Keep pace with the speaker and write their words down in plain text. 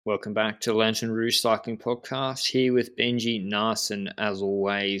Welcome back to Lantern Rouge Cycling Podcast. Here with Benji Narson, as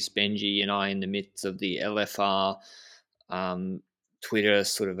always. Benji and I in the midst of the LFR Twitter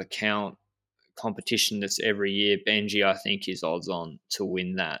sort of account competition that's every year. Benji, I think, is odds on to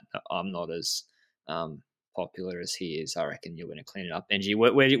win that. I'm not as popular as he is. I reckon you're going to clean it up. Benji,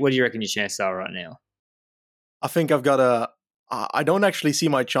 what do you reckon your chances are right now? I think I don't actually see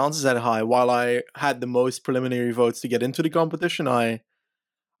my chances that high. While I had the most preliminary votes to get into the competition,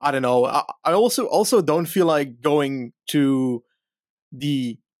 I don't know. I also don't feel like going to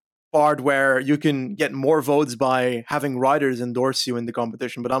the part where you can get more votes by having riders endorse you in the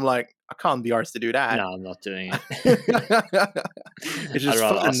competition. But I'm like, I can't be arsed to do that. No, I'm not doing it. It's just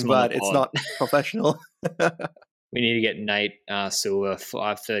fun, but it's not professional. We need to get Nate Silver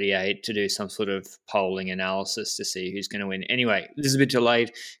 538 to do some sort of polling analysis to see who's going to win. Anyway, this is a bit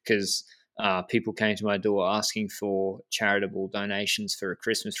delayed because people came to my door asking for charitable donations for a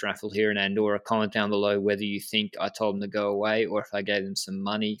Christmas raffle here in Andorra. Comment down below whether you think I told them to go away or if I gave them some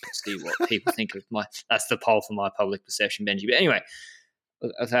money. See what people think of my. That's the poll for my public perception, Benji. But anyway,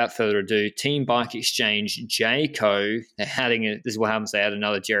 without further ado, Team Bike Exchange, Jayco, this is what happens, they had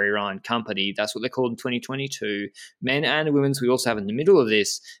another Jerry Ryan company. That's what they're called in 2022. Men and women's, we also have in the middle of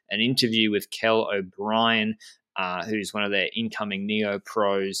this an interview with Kel O'Brien, who's one of their incoming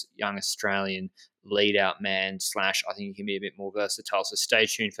neo-pros, young Australian lead-out man / I think he can be a bit more versatile, so stay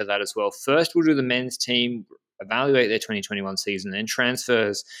tuned for that as well. First, we'll do the men's team, evaluate their 2021 season, then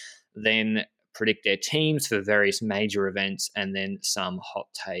transfers, then predict their teams for various major events, and then some hot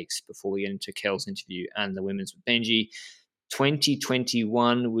takes before we get into Kel's interview and the women's with Benji.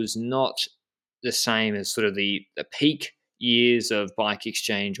 2021 was not the same as sort of the peak years of Bike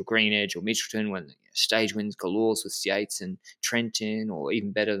Exchange or Green Edge or Mitchelton when stage wins galore with Yates and Trentin, or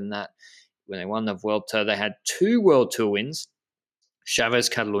even better than that, when they won the Vuelta. They had 2 World Tour wins, Chavez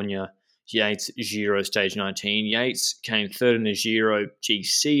Catalunya, Yates Giro Stage 19. Yates came third in the Giro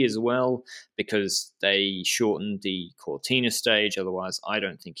GC as well because they shortened the Cortina stage. Otherwise, I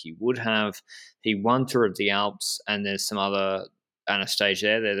don't think he would have. He won Tour of the Alps, and there's some other and a stage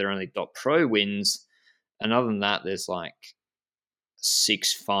there. They're only .pro wins. And other than that, there's like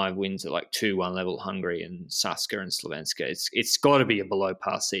 6-5 wins at like 2-1 level Hungary and Saska and Slovenska. It's got to be a below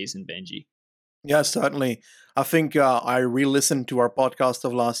par season, Benji. Yeah, certainly. I think I re-listened to our podcast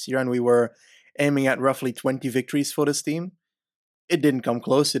of last year, and we were aiming at roughly 20 victories for this team. It didn't come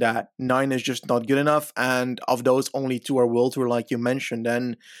close to that. 9 is just not good enough, and of those, only 2 are World Tour, like you mentioned.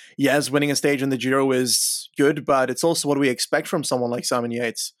 And yes, winning a stage in the Giro is good, but it's also what we expect from someone like Simon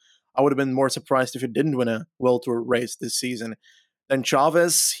Yates. I would have been more surprised if he didn't win a World Tour race this season. Then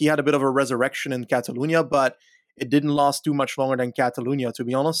Chavez, he had a bit of a resurrection in Catalunya, but it didn't last too much longer than Catalunya, to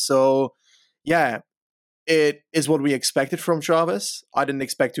be honest. So yeah, it is what we expected from Chavez. I didn't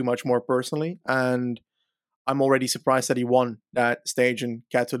expect too much more personally, and I'm already surprised that he won that stage in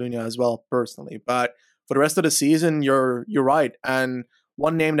Catalunya as well personally. But for the rest of the season, you're right. And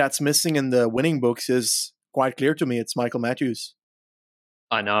one name that's missing in the winning books is quite clear to me. It's Michael Matthews.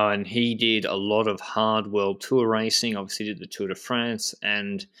 I know, and he did a lot of hard World Tour racing. Obviously, did the Tour de France,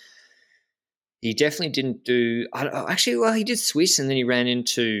 and he definitely didn't do. He did Swiss, and then he ran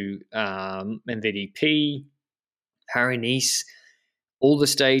into MVDP, Paris-Nice. All the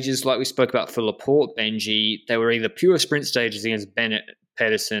stages, like we spoke about for Laporte, Benji, they were either pure sprint stages against Bennett,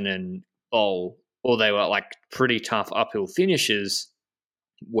 Pedersen, and Boll, or they were like pretty tough uphill finishes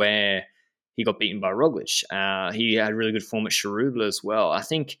where he got beaten by Roglic. He had really good form at Cherubla as well. I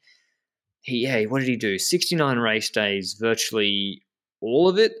think what did he do? 69 race days, virtually all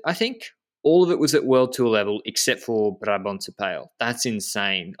of it, I think. All of it was at World Tour level except for Brabantse Pijl. That's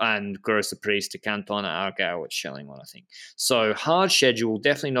insane. And Grosse Prijs de Canton at Aargau at Schellingwon, I think. So hard schedule,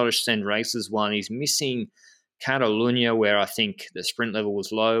 definitely not a send races one. He's missing Catalunya, where I think the sprint level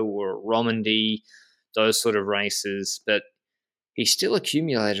was low, or Romandy, those sort of races. But he still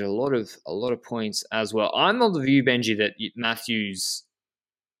accumulated a lot of points as well. I'm of the view, Benji, that Matthews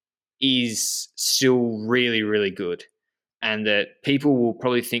is still really, really good, and that people will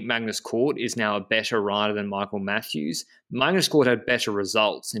probably think Magnus Cort is now a better rider than Michael Matthews. Magnus Cort had better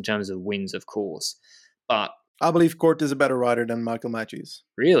results in terms of wins, of course, but I believe Cort is a better rider than Michael Matthews.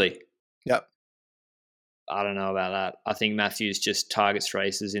 Really? Yep. I don't know about that. I think Matthews just targets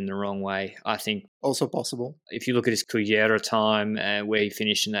races in the wrong way. I think also possible. If you look at his Cullera time where he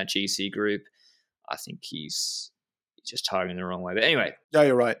finished in that GC group, I think he's just targeting the wrong way. But anyway. Yeah,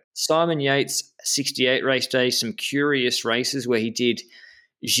 you're right. Simon Yates, 68 race days, some curious races where he did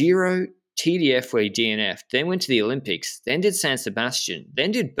Giro, TDF where he DNF'd, then went to the Olympics, then did San Sebastian,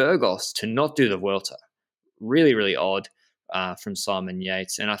 then did Burgos to not do the Vuelta. Really, really odd. from Simon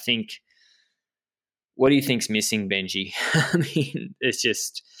Yates. And I think, what do you think's missing, Benji? I mean, it's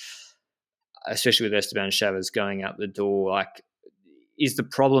just, especially with Esteban Chavez going out the door, like, is the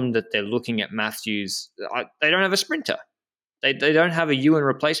problem that they're looking at Matthews? They don't have a sprinter. They don't have a Ewan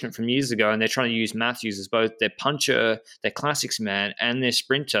replacement from years ago, and they're trying to use Matthews as both their puncher, their classics man, and their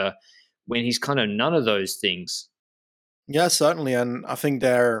sprinter when he's kind of none of those things. Yeah, certainly. And I think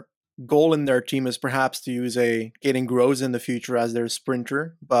their goal in their team is perhaps to use a Gaten Gross in the future as their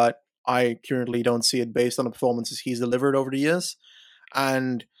sprinter, but I currently don't see it based on the performances he's delivered over the years.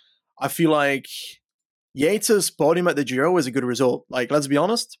 And I feel like Yates's podium at the Giro is a good result. Like, let's be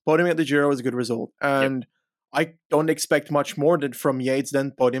honest, podium at the Giro is a good result. And I don't expect much more from Yates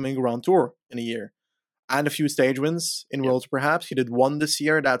than podium in Grand Tour in a year. And a few stage wins in Worlds, perhaps. He did one this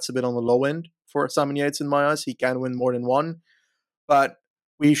year. That's a bit on the low end for Simon Yates in my eyes. He can win more than one. But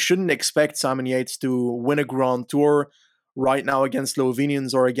we shouldn't expect Simon Yates to win a Grand Tour right now against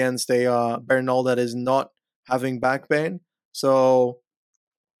Slovenians or against a Bernal that is not having back pain. So,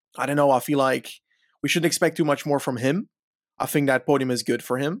 I don't know. I feel like we shouldn't expect too much more from him. I think that podium is good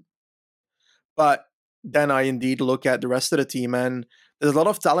for him. But then I indeed look at the rest of the team, and there's a lot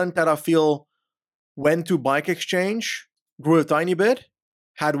of talent that I feel went to Bike Exchange, grew a tiny bit,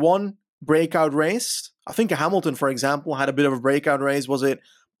 had one breakout race. I think Hamilton, for example, had a bit of a breakout race. Was it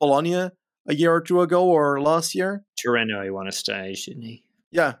Bologna a year or two ago or last year? Tirreno, he won a stage, didn't he?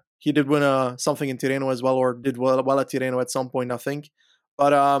 Yeah, he did win something in Tirreno as well, or did well at Tirreno at some point, I think.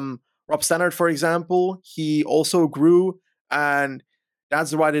 But Rob Stannard, for example, he also grew, and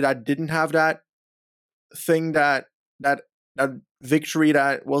that's the rider that didn't have that thing, that victory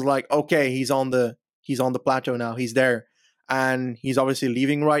that was like, okay, he's on the plateau now, he's there, and he's obviously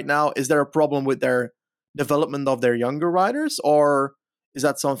leaving right now. Is there a problem with their development of their younger riders, or is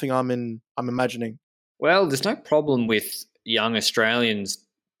that something I'm imagining? Well, there's no problem with young Australians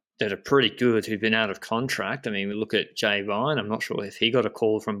that are pretty good who've been out of contract. I mean, we look at Jay Vine. I'm not sure if he got a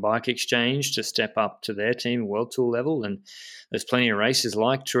call from Bike Exchange to step up to their team, World Tour level. And there's plenty of races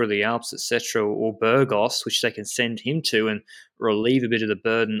like Tour of the Alps, etc., or Burgos, which they can send him to and relieve a bit of the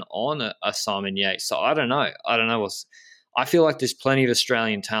burden on a Simon Yates. So I don't know. I feel like there's plenty of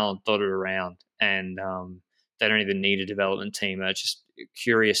Australian talent dotted around, and they don't even need a development team. I'm just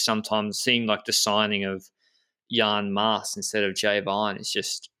curious sometimes, seeing like the signing of Jan Maas instead of Jay Vine is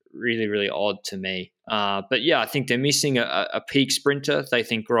just really, really odd to me. But yeah, I think they're missing a peak sprinter. They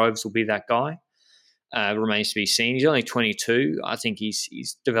think Groves will be that guy. Remains to be seen. He's only 22. I think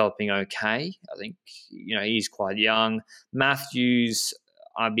he's developing okay. I think, he's quite young. Matthews,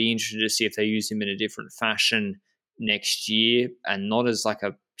 I'd be interested to see if they use him in a different fashion next year and not as like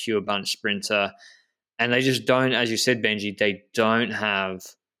a pure bunch sprinter. And they just don't, as you said, Benji, they don't have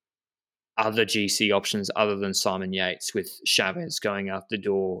other GC options other than Simon Yates with Chavez going out the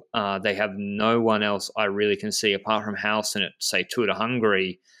door. They have no one else I really can see apart from Howson at, say, Tour de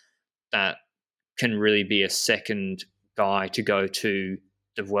Hungary that can really be a second guy to go to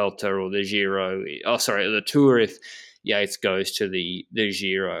the Vuelta or the Giro. The Tour if Yates goes to the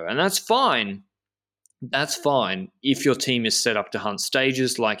Giro. And that's fine. That's fine if your team is set up to hunt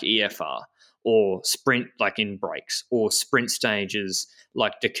stages like EFR or sprint like in breaks or sprint stages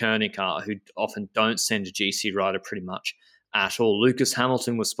like De Koninck, who often don't send a GC rider pretty much at all. Lucas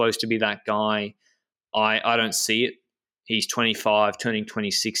Hamilton was supposed to be that guy. I don't see it. He's 25, turning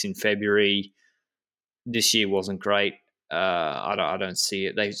 26 in February. This year wasn't great. I don't see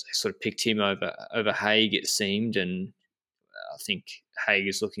it. They sort of picked him over Haig, it seemed, and I think Haig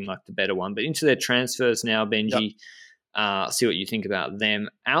is looking like the better one. But into their transfers now, Benji, see what you think about them.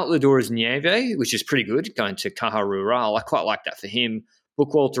 Out the door is Nieve, which is pretty good, going to Caja Rural. I quite like that for him.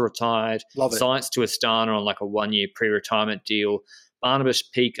 Bookwalter retired. Love it. Science to Astana on like a 1-year pre-retirement deal. Barnabas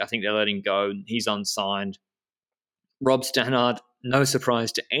Peak, I think they're letting go. He's unsigned. Rob Stannard, no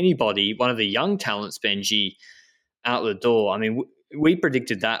surprise to anybody, one of the young talents, Benji, out the door. I mean, we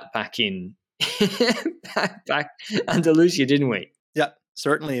predicted that back in back Andalusia, didn't we? Yeah,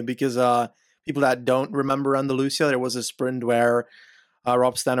 certainly, because people that don't remember Andalusia, there was a sprint where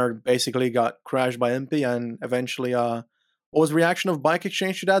Rob Stannard basically got crashed by Impey, and eventually what was the reaction of Bike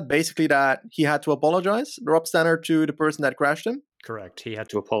Exchange to that? Basically that he had to apologize, Rob Stannard, to the person that crashed him? Correct. He had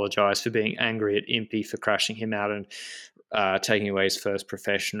to apologize for being angry at Impey for crashing him out and taking away his first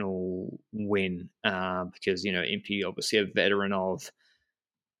professional win because, Impey obviously a veteran of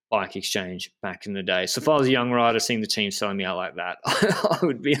Bike Exchange back in the day. So if I was a young rider seeing the team selling me out like that,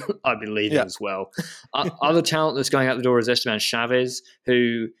 I'd be leaving as well. Other talent that's going out the door is Esteban Chavez,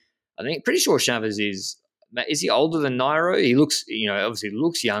 who I think pretty sure Chavez is is he older than Nairo? He looks, obviously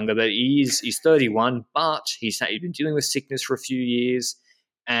looks younger, but he's 31, but he's been dealing with sickness for a few years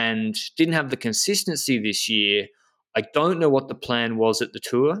and didn't have the consistency this year. I don't know what the plan was at the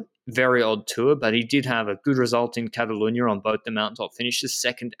Tour. Very odd Tour, but he did have a good result in Catalunya on both the mountaintop finishes,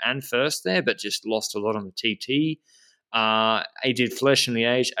 second and first there, but just lost a lot on the TT. He did Flèche and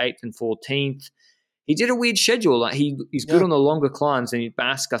Liège, 8th and 14th. He did a weird schedule. Like he's good on the longer climbs, and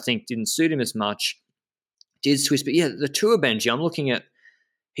Basque, I think, didn't suit him as much. Did Swiss, but the Tour, Benji, I'm looking at,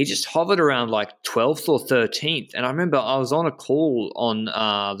 he just hovered around like 12th or 13th. And I remember I was on a call on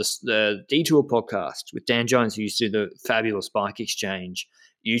the Detour podcast with Dan Jones, who used to do the fabulous Bike Exchange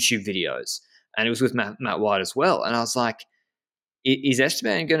YouTube videos. And it was with Matt White as well. And I was like, is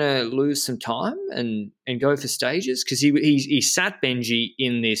Esteban going to lose some time and go for stages? Because he sat Benji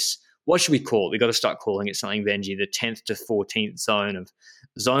in this, what should we call it? We've got to start calling it something, Benji, the 10th to 14th zone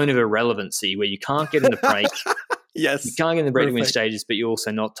of irrelevancy, where you can't get in the break. Yes. You can't get in the break to win stages, but you're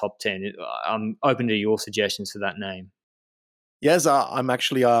also not top 10. I'm open to your suggestions for that name. Yes, I'm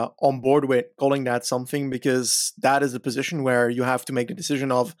actually on board with calling that something, because that is a position where you have to make a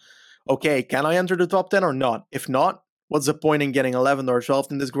decision of, okay, can I enter the top 10 or not? If not, what's the point in getting 11th or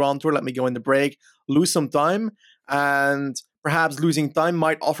 12th in this Grand Tour? Let me go in the break, lose some time, and perhaps losing time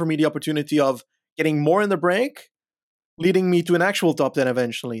might offer me the opportunity of getting more in the break, leading me to an actual top 10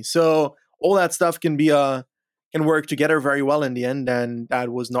 eventually. So all that stuff can work together very well in the end, and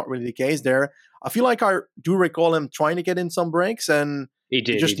that was not really the case there. I feel like I do recall him trying to get in some breaks, and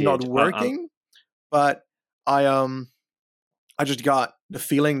it's just not working. But I just got the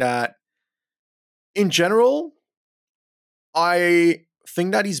feeling that in general, I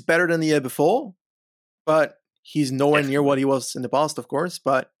think that he's better than the year before, but he's nowhere near what he was in the past, of course.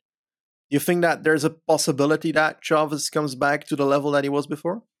 But you think that there's a possibility that Chaves comes back to the level that he was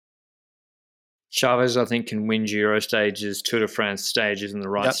before? Chaves, I think, can win Giro stages, Tour de France stages, and the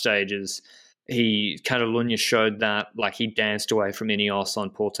right stages. Catalunya showed that. Like, he danced away from Ineos on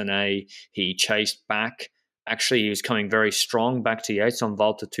Portenay. He chased back. Actually, he was coming very strong back to Yates on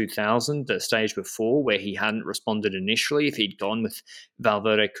Volta 2000, the stage before, where he hadn't responded initially. If he'd gone with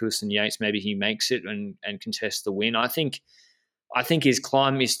Valverde, Kuss, and Yates, maybe he makes it and contests the win. I think his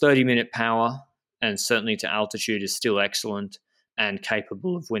climb, his 30-minute power, and certainly to altitude, is still excellent and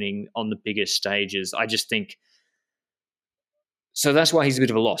capable of winning on the biggest stages. I just think, so that's why he's a bit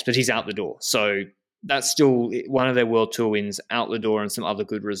of a loss, but he's out the door. So that's still one of their World Tour wins out the door, and some other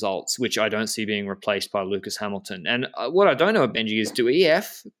good results, which I don't see being replaced by Lucas Hamilton. And what I don't know, Benji, is do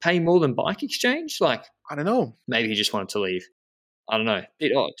EF pay more than Bike Exchange? Like, I don't know. Maybe he just wanted to leave. I don't know.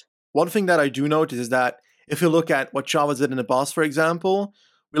 Bit odd. One thing that I do notice is that if you look at what Chaves did in the past, for example,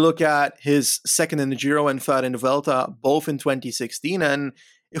 we look at his second in the Giro and third in the Vuelta, both in 2016. And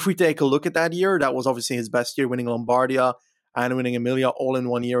if we take a look at that year, that was obviously his best year, winning Lombardia and winning Emilia all in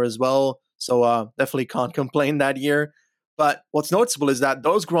one year as well. So definitely can't complain that year. But what's noticeable is that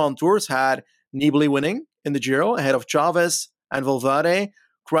those Grand Tours had Nibali winning in the Giro ahead of Chaves and Valverde.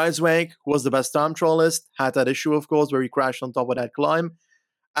 Kruijswijk, who was the best time trialist, had that issue, of course, where he crashed on top of that climb.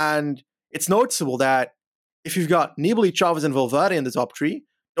 And it's noticeable that if you've got Nibali, Chaves, and Valverde in the top three,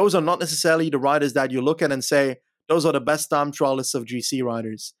 those are not necessarily the riders that you look at and say, those are the best time trialists of GC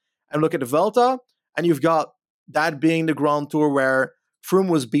riders. And look at the Vuelta, and you've got that being the Grand Tour where Froome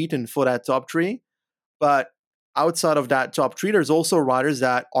was beaten for that top three. But outside of that top three, there's also riders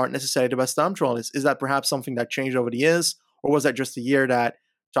that aren't necessarily the best time trialists. Is that perhaps something that changed over the years? Or was that just a year that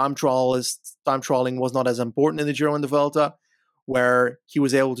time trialing was not as important in the Giro and the Vuelta, where he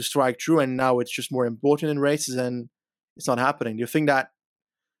was able to strike through, and now it's just more important in races and it's not happening? Do you think that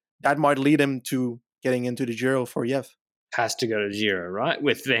might lead him to getting into the Giro for Yev? Has to go to Giro, right?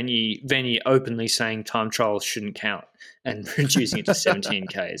 With Veni openly saying time trials shouldn't count and reducing it to 17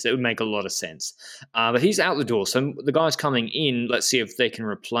 Ks. It would make a lot of sense. But he's out the door. So the guys coming in, let's see if they can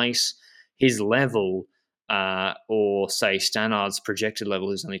replace his level, or say Stannard's projected level,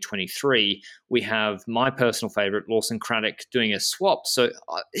 who's only 23. We have my personal favourite, Lawson Craddock, doing a swap. So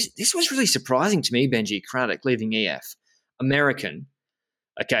this was really surprising to me, Benji. Craddock leaving EF. American.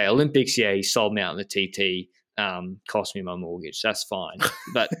 Okay, Olympics, yeah, he sold me out in the TT. Cost me my mortgage. That's fine.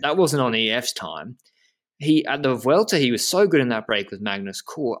 But that wasn't on EF's time. At the Vuelta, he was so good in that break with Magnus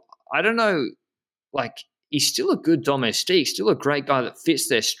Cort. I don't know, like, he's still a good domestique, still a great guy that fits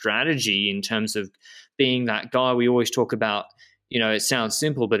their strategy in terms of being that guy we always talk about. It sounds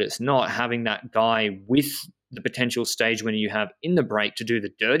simple, but it's not. Having that guy with the potential stage winner you have in the break to do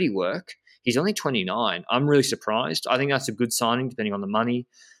the dirty work. He's only 29. I'm really surprised. I think that's a good signing, depending on the money.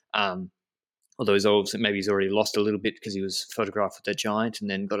 although maybe he's already lost a little bit because he was photographed with the Giant and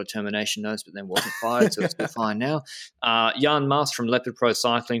then got a termination notice, but then wasn't fired, so it's still fine now. Jan Mas from Leopard Pro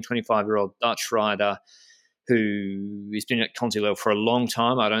Cycling, 25-year-old Dutch rider who has been at Conti level for a long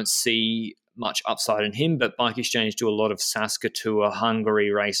time. I don't see much upside in him, but Bike Exchange do a lot of Saskatoon,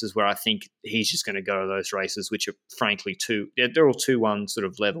 Hungary races where I think he's just going to go to those races, which are frankly they're all 2-1 sort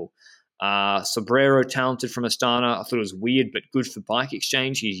of level. Sobrero, talented from Astana. I thought it was weird, but good for Bike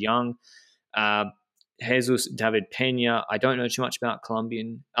Exchange. He's young. Jesus David Pena. I don't know too much about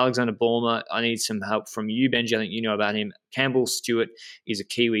Colombian. Alexander Balmer. I need some help from you, Benji. I think you know about him. Campbell Stewart is a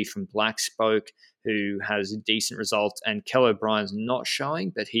Kiwi from Black Spoke who has a decent result, and Kel O'Brien's not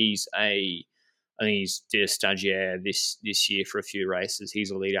showing, but I think he's did a stagiaire this year for a few races.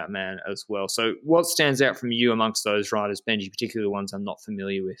 He's a lead-out man as well. So what stands out from you amongst those riders, Benji, particularly the ones I'm not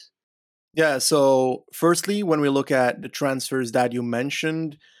familiar with? Yeah, so firstly, when we look at the transfers that you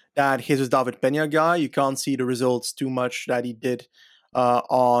mentioned, that Jesus David Pena guy, you can't see the results too much that he did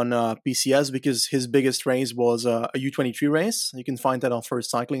on PCS because his biggest race was a U23 race. You can find that on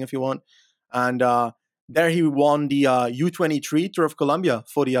First Cycling if you want. And there he won the U23 Tour of Colombia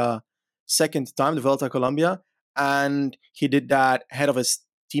for the second time, the Vuelta a Colombia. And he did that ahead of his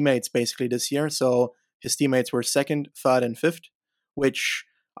teammates basically this year. So his teammates were second, third, and fifth, which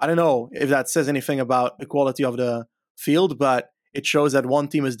I don't know if that says anything about the quality of the field, but it shows that one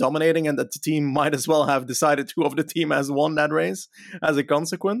team is dominating and that the team might as well have decided who of the team has won that race as a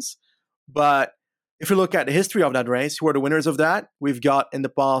consequence. But if you look at the history of that race, who are the winners of that? We've got in the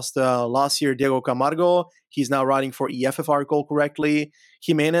past, last year, Diego Camargo. He's now riding for EF, if I recall correctly.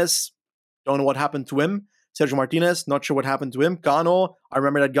 Jimenez, don't know what happened to him. Sergio Martinez, not sure what happened to him. Cano, I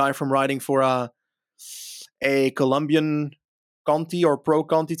remember that guy from riding for a Colombian Conti or Pro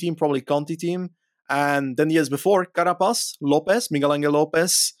Conti team, probably Conti team. And then the years before, Carapaz, Lopez, Miguel Angel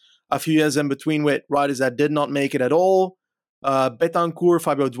Lopez, a few years in between with riders that did not make it at all. Betancourt,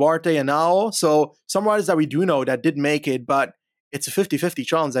 Fabio Duarte, and now. So some riders that we do know that did make it, but it's a 50-50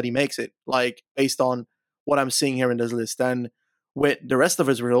 chance that he makes it, like based on what I'm seeing here in this list. And with the rest of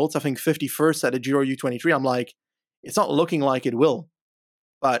his results, I think 51st at the Giro U23, I'm like, it's not looking like it will.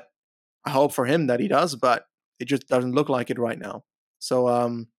 But I hope for him that he does, but it just doesn't look like it right now.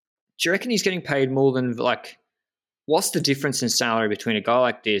 So, do you reckon he's getting paid more than, like, what's the difference in salary between a guy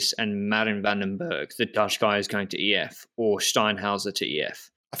like this and Marin van den Berg, the Dutch guy who's going to EF, or Steinhauser to EF?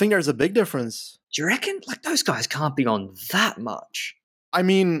 I think there's a big difference. Do you reckon? Like, those guys can't be on that much. I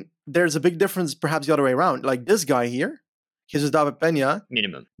mean, there's a big difference perhaps the other way around. Like this guy here, Jesus David Pena.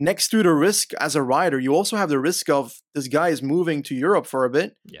 Minimum. Next to the risk as a rider, you also have the risk of this guy is moving to Europe for a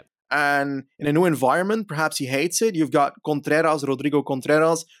bit. Yep. And in a new environment, perhaps he hates it. You've got Rodrigo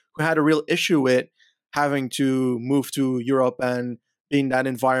Contreras, who had a real issue with having to move to Europe and being in that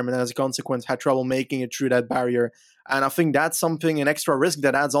environment, and as a consequence had trouble making it through that barrier. And I think that's something, an extra risk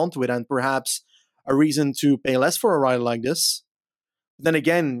that adds onto it, and perhaps a reason to pay less for a rider like this. Then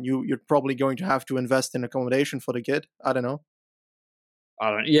again, you're probably going to have to invest in accommodation for the kid. I don't know.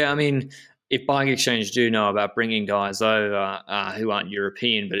 I mean, if Bike Exchange do know about bringing guys over who aren't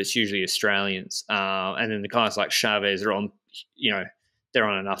European, but it's usually Australians, and then the guys like Chavez are on, they're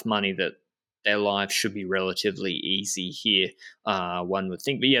on enough money that their lives should be relatively easy here, one would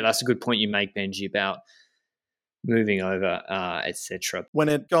think. But yeah, that's a good point you make, Benji, about moving over, etc. When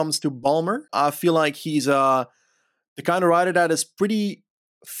it comes to Balmer, I feel like he's the kind of rider that is pretty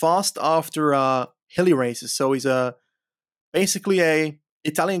fast after hilly races. So he's basically a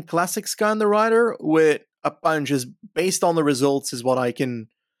Italian classics kind of rider with a punch. Is based on the results is what I can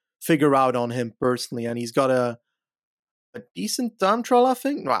figure out on him personally, and he's got a decent time trial, I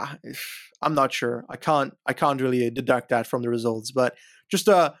think. I'm not sure. I can't really deduct that from the results, but just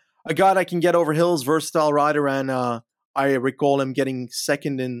a guy that can get over hills, versatile rider, and I recall him getting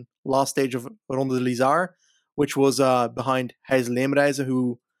second in last stage of Ronde de Lizard, which was behind Gijs Leemreize,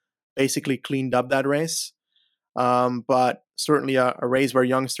 who basically cleaned up that race. But certainly a race where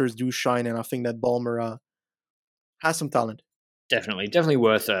youngsters do shine, and I think that Balmer has some talent. Definitely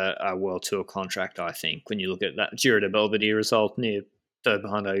worth a World Tour contract, I think, when you look at that Giro de Belvedere result near third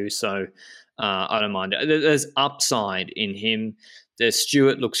behind Ayuso. I don't mind it. There's upside in him. The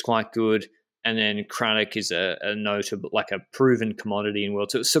Stewart looks quite good, and then Craddock is a notable, like a proven commodity in World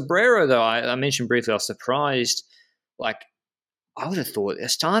Tour. Sobrero, though, I mentioned briefly, I was surprised. Like, I would have thought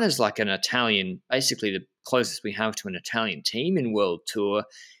Astana's like an Italian, basically the closest we have to an Italian team in World Tour.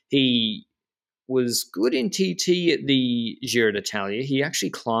 He was good in TT at the Giro d'Italia. He actually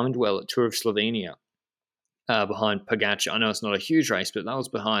climbed well at Tour of Slovenia behind Pogacar. I know it's not a huge race, but that was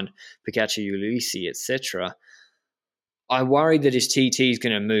behind Pogacar, Ulissi, etc. I worry that his TT is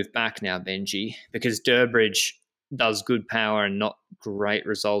going to move back now, Benji, because Durbridge does good power and not great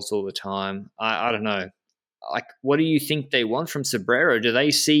results all the time. I don't know. Like, what do you think they want from Sobrero? Do they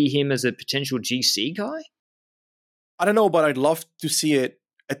see him as a potential GC guy? I don't know, but I'd love to see it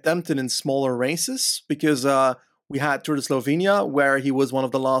attempted in smaller races because we had Tour de Slovenia where he was one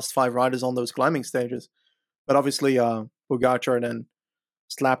of the last 5 riders on those climbing stages. But obviously, Pogacar then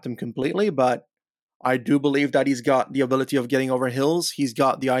slapped him completely. But I do believe that he's got the ability of getting over hills. He's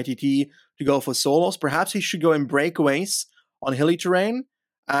got the ITT to go for solos. Perhaps he should go in breakaways on hilly terrain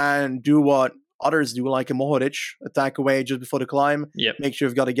and do what others do, like a Mohoric, attack away just before the climb, Yep. make sure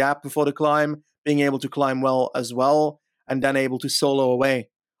you've got a gap before the climb, being able to climb well as well, and then able to solo away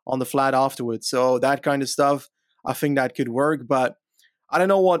on the flat afterwards. So that kind of stuff, I think that could work. But I don't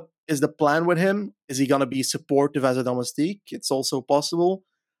know what is the plan with him. Is he going to be supportive as a domestique? It's also possible.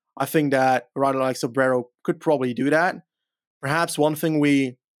 I think that a rider like Sobrero could probably do that. Perhaps one thing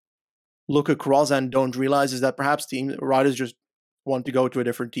we look across and don't realize is that perhaps team riders just want to go to a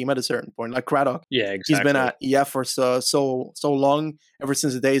different team at a certain point, like Craddock. Yeah, exactly. He's been at EF for so long, ever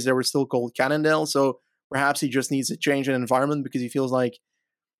since the days they were still called Cannondale. So perhaps he just needs a change in environment because he feels like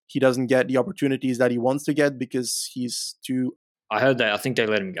he doesn't get the opportunities that he wants to get because he's too. I heard that. I think they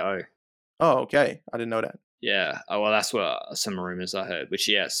let him go. Oh, okay. I didn't know that. Yeah. Oh, well, that's what some rumors I heard, which,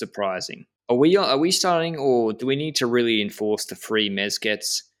 yeah, surprising. Are we starting, or do we need to really enforce the free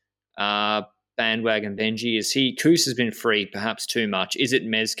Mezgets bandwagon, Benji? Koos has been free perhaps too much. Is it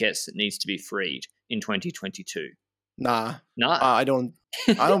Mezgets that needs to be freed in 2022? Nah. Nah. I don't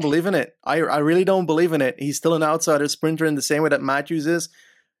believe in it. I really don't believe in it. He's still an outsider sprinter in the same way that Matthews is.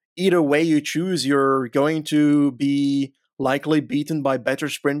 Either way you choose, you're going to be likely beaten by better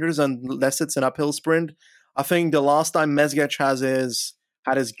sprinters unless it's an uphill sprint. I think the last time Mezgec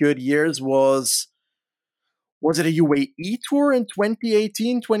had his good years was it a UAE Tour in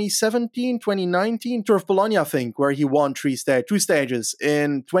 2018, 2017, 2019? Tour of Bologna, I think, where he won two stages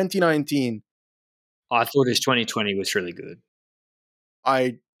in 2019. I thought his 2020 was really good.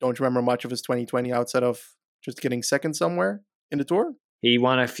 I don't remember much of his 2020 outside of just getting second somewhere in the Tour. He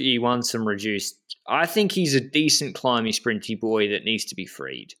won some reduced. I think he's a decent climbing sprinty boy that needs to be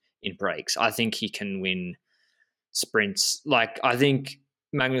freed in breaks. I think he can win sprints. Like, I think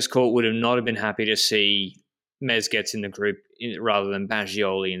Magnus Cort would have not have been happy to see Mezgets in the group rather than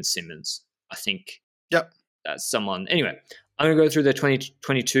Baggioli and Simmons. I think that's someone. Anyway, I'm going to go through their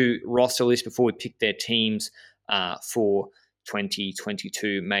 2022 roster list before we pick their teams for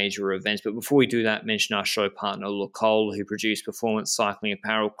 2022 major events. But before we do that, mention our show partner, Le Col, who produce performance cycling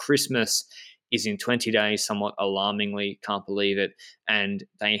apparel. Christmas is in 20 days, somewhat alarmingly, can't believe it. And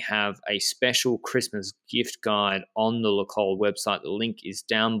they have a special Christmas gift guide on the Le Col website. The link is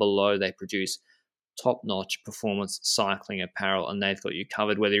down below. They produce top-notch performance cycling apparel, and they've got you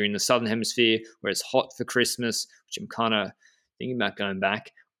covered, whether you're in the Southern Hemisphere, where it's hot for Christmas, which I'm kind of thinking about going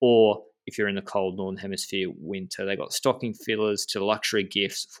back, or if you're in the cold Northern Hemisphere, winter. They got stocking fillers to luxury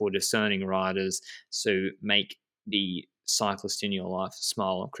gifts for discerning riders. So make the cyclist in your life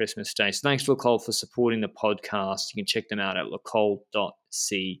smile on Christmas Day. So thanks to Le Col for supporting the podcast. You can check them out at lecol.cc.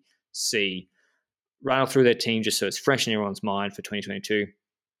 Rattle through their team just so it's fresh in everyone's mind for 2022.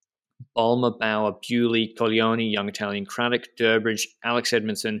 Balmer, Bauer, Bewley, Coglioni, Young Italian Craddock, Durbridge, Alex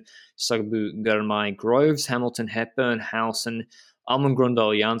Edmondson, Sugbu, Germay, Groves, Hamilton, Hepburn, Howson, Almond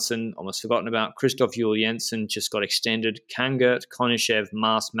Grundle Janssen, almost forgotten about. Christoph Juhl Jensen just got extended. Kangert, Konishev,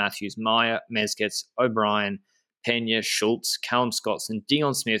 Mars, Matthews, Meyer, Mezgets, O'Brien, Pena, Schultz, Callum Scottson,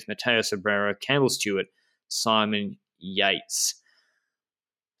 Dion Smith, Matteo Sobrero, Campbell Stewart, Simon Yates.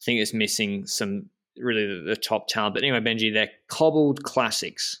 I think it's missing some really the top talent. But anyway, Benji, they're cobbled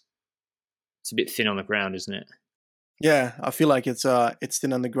classics. It's a bit thin on the ground, isn't it? Yeah, I feel like it's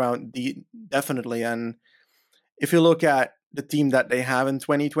thin on the ground, definitely. And if you look at the team that they have in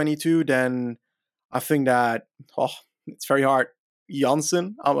 2022, then I think that it's very hard.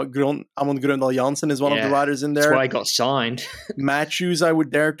 Janssen, Amund Grundle Janssen is one of the riders in there. That's why he got signed. Matthews, I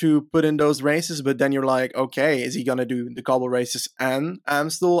would dare to put in those races, but then you're like, okay, is he going to do the cobble races and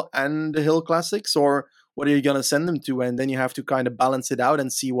Amstel and the Hill Classics, or what are you going to send them to? And then you have to kind of balance it out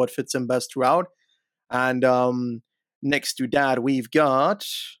and see what fits him best throughout. And next to that, we've got,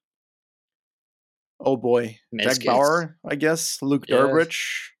 oh boy, Jack Bauer, I guess, Luke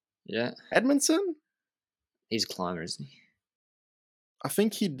Durbridge. Yeah. Edmondson? He's a climber, isn't he? I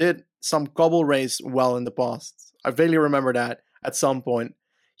think he did some cobble race well in the past. I vaguely remember that at some point.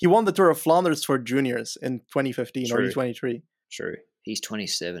 He won the Tour of Flanders for juniors in 2015 or 2023. True. He's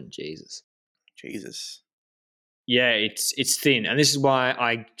 27. Jesus. Yeah, it's thin, and this is why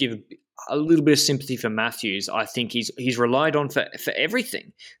I give a little bit of sympathy for Matthews. I think he's relied on for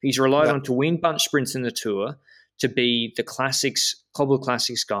everything. He's relied Yeah. on to win bunch sprints in the Tour, to be the classics, Cobble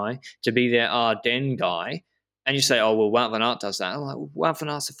Classics guy, to be their Ardennes guy. And you say, oh, well, Wout van Aert does that. I'm like, well, Wout van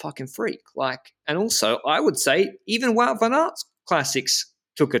Aert's a fucking freak. Like, and also, I would say even Wout van Aert's classics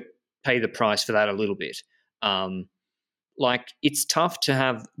pay the price for that a little bit. Like, it's tough to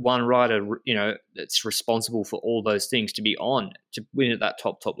have one rider, that's responsible for all those things to be on to win at that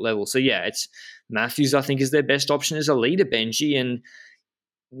top level. So yeah, it's Matthews. I think is their best option as a leader, Benji. And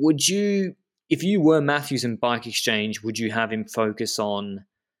would you, if you were Matthews and Bike Exchange, would you have him focus on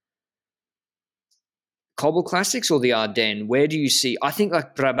Cobble Classics or the Ardennes? Where do you see? I think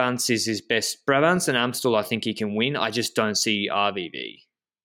like Brabants is his best. Brabants and Amstel, I think he can win. I just don't see RVV.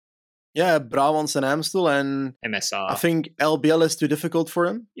 Yeah, Brabants and Amstel, and MSR. I think LBL is too difficult for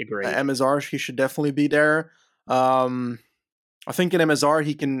him. Agree. MSR, he should definitely be there. I think in MSR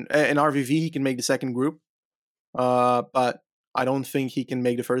in RVV he can make the second group, but I don't think he can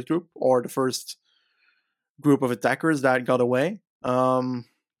make the first group or the first group of attackers that got away.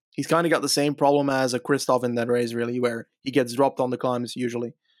 He's kind of got the same problem as a Kristoff in that race, really, where he gets dropped on the climbs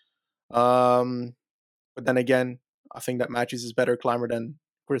usually. But then again, I think that Matthews is better climber than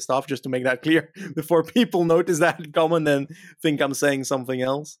Kristoff, just to make that clear before people notice that comment and think I'm saying something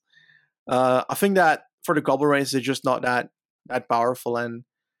else. I think that for the cobble race, it's just not that powerful, and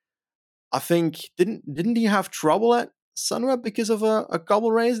I think didn't he have trouble at Sunweb because of a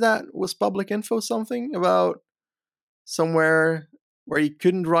cobble race that was public info, something about somewhere where he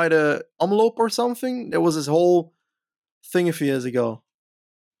couldn't ride a envelope or something? There was this whole thing a few years ago.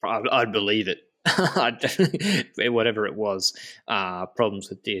 I'd believe it. Whatever it was, problems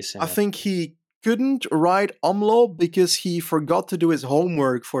with this. I think he couldn't ride Omloop because he forgot to do his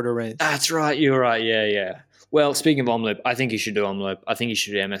homework for the race. That's right. You're right. Yeah. Well, speaking of Omloop, I think he should do Omloop. I think he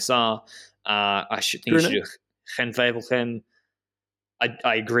should do MSR. I should think he should do Gent-Wevelgem.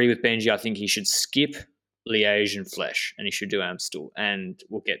 I agree with Benji. I think he should skip Liège and Flèche, and he should do Amstel. And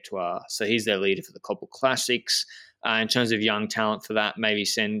we'll get to so he's their leader for the Cobble Classics. In terms of young talent for that, maybe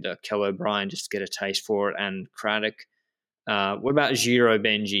send Kel O'Brien just to get a taste for it, and Craddock. What about Giro,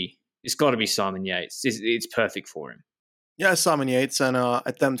 Benji? It's got to be Simon Yates. It's perfect for him. Yeah, Simon Yates and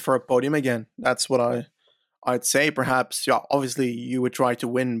attempt for a podium again. That's what I'd say. Perhaps, yeah, obviously you would try to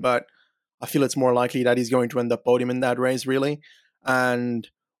win, but I feel it's more likely that he's going to end up podium in that race, really. And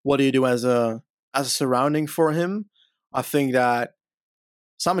what do you do as a surrounding for him? I think that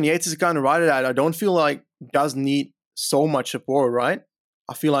Simon Yates is the kind of rider that I don't feel like does need so much support, right?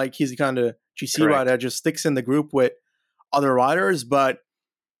 I feel like he's the kind of GC rider that just sticks in the group with other riders, but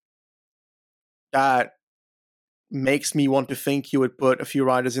that makes me want to think he would put a few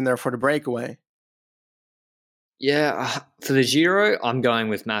riders in there for the breakaway. Yeah, for the Giro, I'm going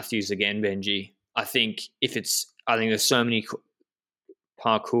with Matthews again, Benji. I think there's so many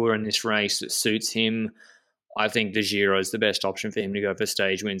parkour in this race that suits him. I think the Giro is the best option for him to go for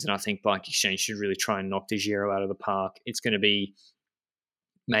stage wins, and I think Bike Exchange should really try and knock the Giro out of the park. It's going to be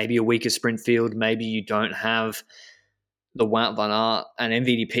maybe a weaker sprint field. Maybe you don't have the Wout van Aert and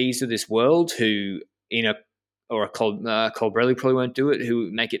MVDPs of this world who Colbrelli probably won't do it, who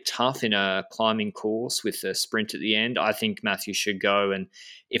make it tough in a climbing course with a sprint at the end. I think Matthew should go, and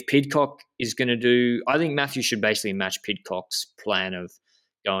if Pidcock is going to do, I think Matthew should basically match Pidcock's plan of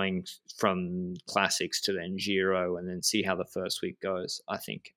going from classics to then Giro and then see how the first week goes, I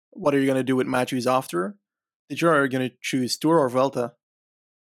think. What are you going to do with Matthews after the Giro? Are you going to choose Tour or Vuelta?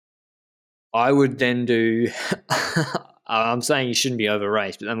 I would then do... I'm saying you shouldn't be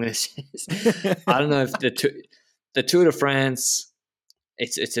over-raced, but I'm going to say... I don't know if the Tour de France,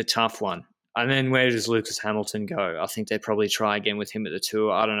 it's a tough one. And then where does Lucas Hamilton go? I think they probably try again with him at the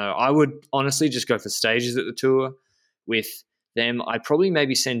Tour. I don't know. I would honestly just go for stages at the Tour with them. I'd probably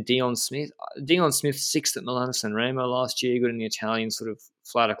maybe send Dion Smith. Dion Smith, 6th at Milano Sanremo last year, good in the Italian sort of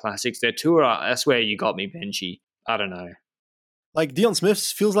flatter classics. Their Tour, that's where you got me, Benji. I don't know. Like, Dion Smith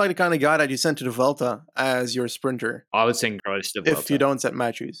feels like the kind of guy that you send to the Vuelta as your sprinter. I would send Groves to the Vuelta. If you don't set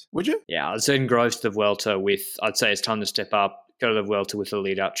Matthews. Would you? Yeah, I'd send Groves to the Vuelta I'd say it's time to step up, go to the Vuelta with a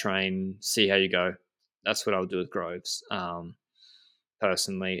lead-out train, see how you go. That's what I would do with Groves,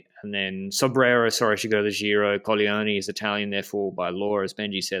 personally. And then Sobrero, should go to the Giro. Colleoni is Italian, therefore, by law, as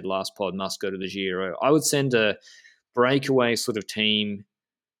Benji said last pod, must go to the Giro. I would send a breakaway sort of team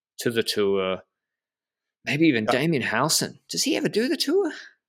to the Tour. Maybe even Damien Howson. Does he ever do the Tour?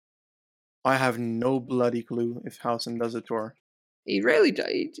 I have no bloody clue if Howson does a Tour. He rarely does.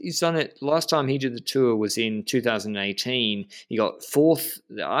 He's done it. Last time he did the Tour was in 2018. He got 4th.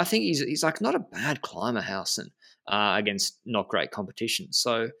 I think he's like not a bad climber, Howson. against not great competition.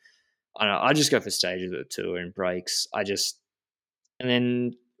 So I don't know. I just go for stages of the tour and breaks. And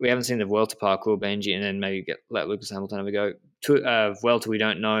then we haven't seen the Vuelta parkour, Benji, and then maybe let Lucas Hamilton have a go. Vuelta, we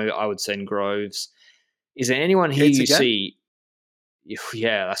don't know. I would send Groves. Is there anyone here Yates you again? see?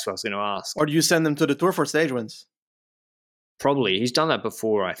 Yeah, that's what I was going to ask. Or do you send them to the Tour for stage wins? Probably. He's done that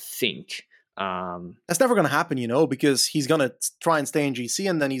before, I think. That's never going to happen, because he's going to try and stay in GC,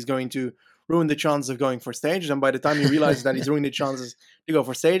 and then he's going to ruin the chances of going for stages. And by the time he realizes that he's ruining the chances to go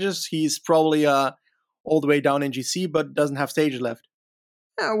for stages, he's probably all the way down in GC, but doesn't have stages left.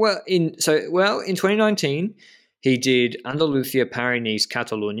 In 2019, he did Andalusia, Paris-Nice,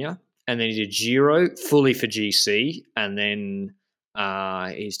 Catalunya, and then he did Giro fully for GC, and then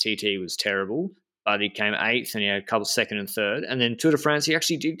his TT was terrible, but he came 8th, and he had a couple second and third, and then Tour de France, he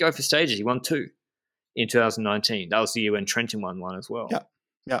actually did go for stages. He won 2 in 2019. That was the year when Trentin won 1 as well.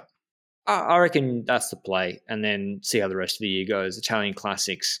 Yeah. I reckon that's the play, and then see how the rest of the year goes. Italian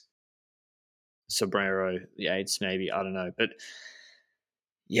Classics, Sobrero, Yates, maybe, I don't know, but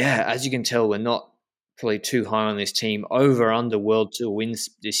yeah, as you can tell, we're not probably too high on this team. Over under World Tour wins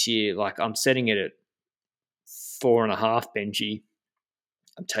this year. Like, I'm setting it at 4.5, Benji.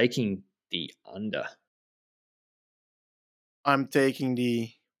 I'm taking the under. I'm taking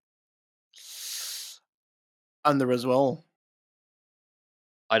the under as well.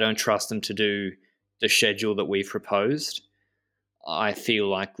 I don't trust them to do the schedule that we've proposed. I feel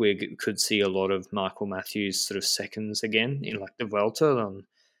like we could see a lot of Michael Matthews sort of seconds again in like the Vuelta.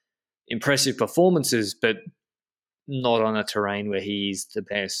 Impressive performances, but not on a terrain where he's the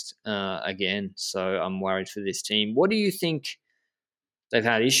best again. So I'm worried for this team. What do you think? They've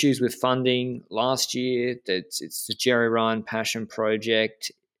had issues with funding last year. It's the Jerry Ryan Passion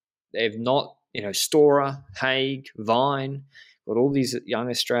Project. They've not, Stora, Haig, Vine, got all these young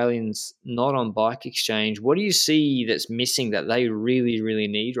Australians not on Bike Exchange. What do you see that's missing that they really, really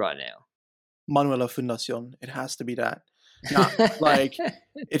need right now? Manuela Fundación. It has to be that. Nah,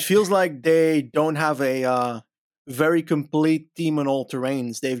 it feels like they don't have a very complete team on all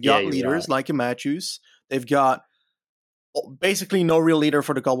terrains. They've got leaders like a Matthews. They've got basically no real leader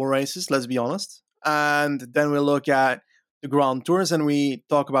for the couple races, let's be honest. And then we look at the Grand Tours and we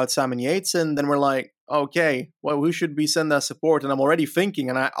talk about Simon Yates, and then we're like, okay, well, who should we send as support? And I'm already thinking,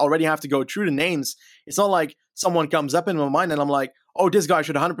 and I already have to go through the names. It's not like someone comes up in my mind and I'm like, oh, this guy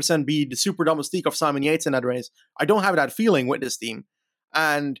should 100% be the super domestique of Simon Yates in that race. I don't have that feeling with this team.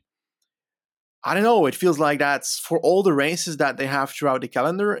 And I don't know, it feels like that's for all the races that they have throughout the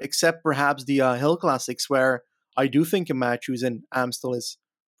calendar, except perhaps the Hill Classics, where I do think a Matthews and Amstel is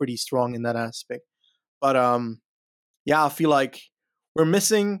pretty strong in that aspect. But I feel like we're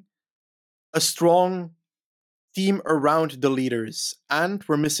missing a strong team around the leaders, and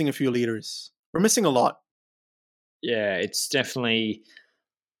we're missing a few leaders. We're missing a lot. Yeah, it's definitely,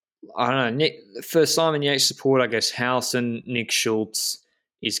 I don't know, for Simon Yates support, I guess Howson, Nick Schultz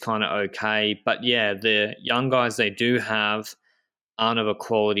is kind of okay. But yeah, the young guys they do have aren't of a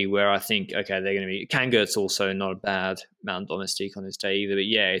quality where I think, okay, they're going to be. Kangert's also not a bad Mountain Domestique on this day either. But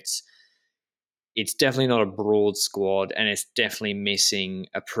yeah, it's definitely not a broad squad, and it's definitely missing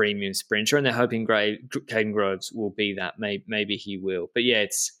a premium sprinter. And they're hoping Caden Groves will be that. Maybe he will. But yeah,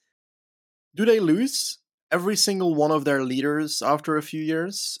 do they lose every single one of their leaders after a few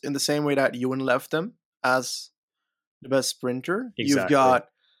years in the same way that Ewan left them as the best sprinter? Exactly. You've got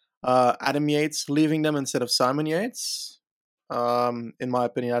Adam Yates leaving them instead of Simon Yates. In my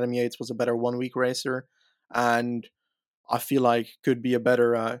opinion, Adam Yates was a better 1 week racer, and I feel like could be a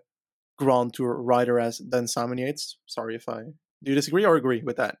better Grand Tour rider than Simon Yates. Sorry if I... Do you disagree or agree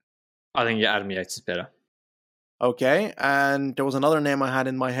with that? I think Adam Yates is better. Okay, and there was another name I had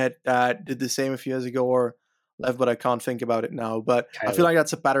in my head that did the same a few years ago or left, but I can't think about it now. But I feel like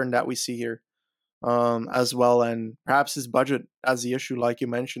that's a pattern that we see here as well. And perhaps his budget as the issue, like you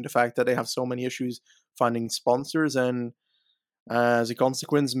mentioned, the fact that they have so many issues finding sponsors, and as a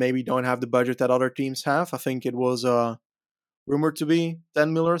consequence, maybe don't have the budget that other teams have. I think it was rumored to be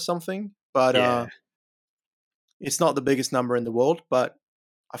 10 mil or something, but it's not the biggest number in the world. But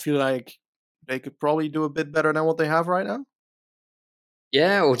I feel like they could probably do a bit better than what they have right now.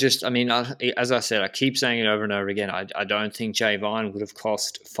 Yeah, or just, as I said, I keep saying it over and over again. I don't think Jay Vine would have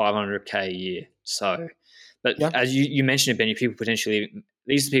cost $500K a year. So, but as you mentioned, Benny, people potentially,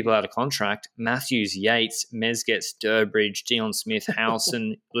 these are people out of contract. Matthews, Yates, Mezgets, Durbridge, Dion Smith,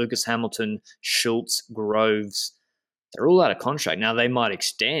 Howson, Lucas Hamilton, Schultz, Groves. They're all out of contract. Now, they might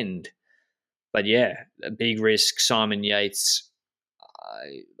extend, but yeah, a big risk. Simon Yates,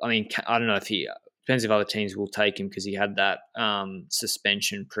 I don't know if depends if other teams will take him because he had that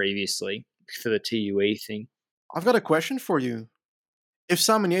suspension previously for the TUE thing. I've got a question for you. If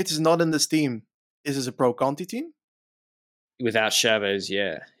Simon Yates is not in this team, is this a pro Conti team? Without Chavez,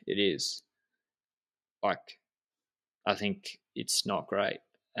 yeah, it is. Like, I think it's not great.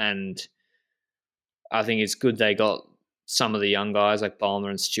 And I think it's good they got some of the young guys like Balmer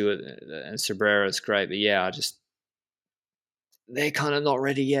and Stewart and Cabrera. It's great. But yeah, they're kind of not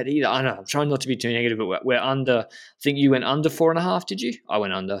ready yet either. I know, I'm trying not to be too negative, but we're under. I think you went under 4.5, did you? I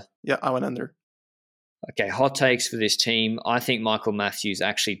went under. Yeah, I went under. Okay, hot takes for this team. I think Michael Matthews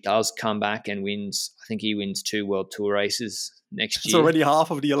actually does come back and wins. I think he wins 2 World Tour races next year. It's already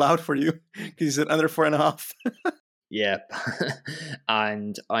half of the allowed for you because you said under 4.5. Yeah.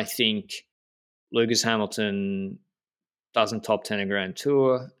 And I think Lucas Hamilton doesn't top 10 a Grand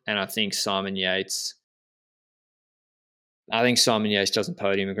Tour. And I think Simon Yates doesn't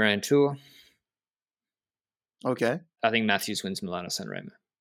podium a Grand Tour. Okay. I think Matthews wins Milano Sanremo.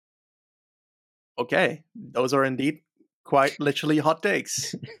 Okay. Those are indeed quite literally hot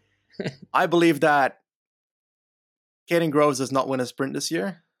takes. I believe that Caden Groves does not win a sprint this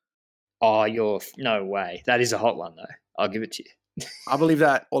year. Oh, no way. That is a hot one, though. I'll give it to you. I believe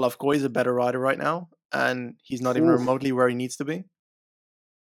that Olaf Koy is a better rider right now, and he's not even remotely where he needs to be.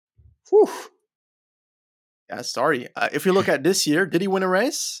 Whew. Yeah, sorry. If you look at this year, did he win a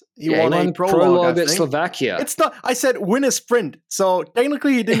race? He won a prologue at Slovakia. It's not. I said win a sprint. So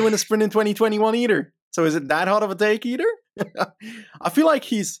technically, he didn't win a sprint in 2021 either. So is it that hot of a take either? I feel like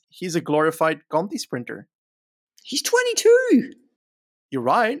he's a glorified Conti sprinter. He's 22. You're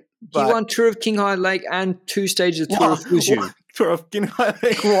right. He won Tour of Qinghai Lake and 2 stages of Tour of Fuzhou. Tour of Qinghai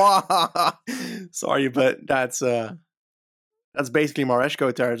Lake. Wow. Sorry, but that's basically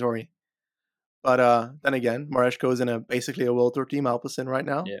Mareshko territory. But then again, Mareshko is in basically a World Tour team, Alpecin, right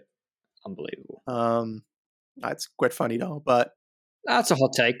now. Yeah, unbelievable. That's quite funny though. But that's a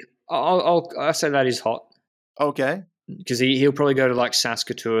hot take. I'll say that is hot. Okay. Because he'll probably go to like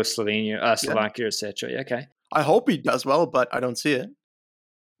Saskatoon, Slovakia, etc. Yeah, okay. I hope he does well, but I don't see it.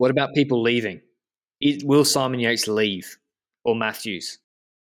 What about people leaving? Will Simon Yates leave or Matthews?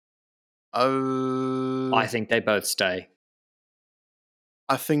 I think they both stay.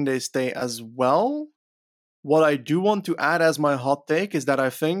 I think they stay as well. What I do want to add as my hot take is that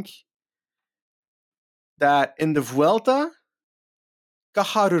I think that in the Vuelta,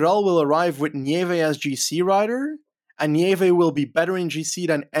 Caja Rural will arrive with Nieve as GC rider, and Nieve will be better in GC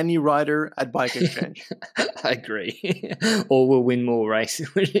than any rider at Bike Exchange. I agree. Or will win more races.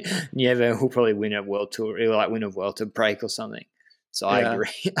 Nieve will probably win a World Tour. He'll like win a Vuelta break or something. So I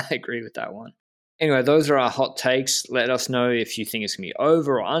agree. I agree with that one. Anyway, those are our hot takes. Let us know if you think it's going to be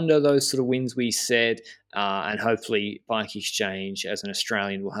over or under those sort of wins we said. And hopefully Bike Exchange, as an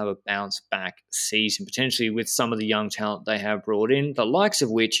Australian, will have a bounce back season, potentially with some of the young talent they have brought in, the likes of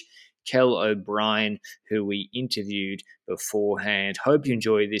which Kel O'Brien, who we interviewed beforehand. Hope you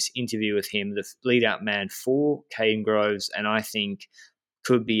enjoy this interview with him, the lead-out man for Caden Groves, and I think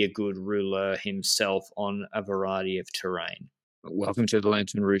could be a good ruler himself on a variety of terrain. Welcome to the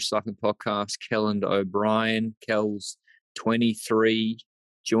Lantern Rouge Cycling Podcast. Kelland O'Brien. Kel's 23,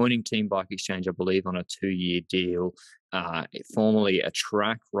 joining Team Bike Exchange, I believe, on a 2-year deal. Formerly a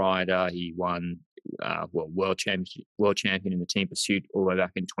track rider, he won world champion in the team pursuit all the way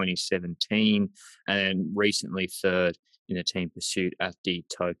back in 2017, and then recently third in the team pursuit at the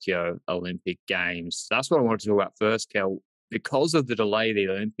Tokyo Olympic Games. So that's what I wanted to talk about first, Kel. Because of the delay of the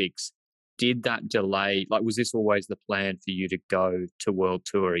Olympics, did that delay, was this always the plan for you to go to World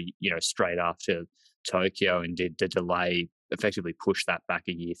Tour, straight after Tokyo, and did the delay effectively push that back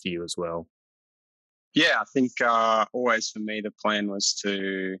a year for you as well? Yeah, I think always for me, the plan was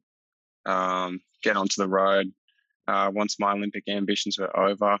to get onto the road once my Olympic ambitions were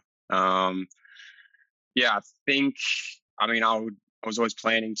over. I was always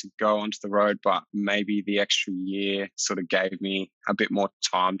planning to go onto the road, but maybe the extra year sort of gave me a bit more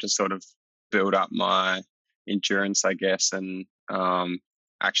time to sort of build up my endurance, I guess, and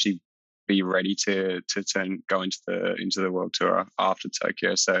actually be ready to go into the World Tour after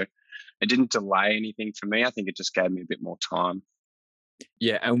Tokyo. So it didn't delay anything for me. I think it just gave me a bit more time.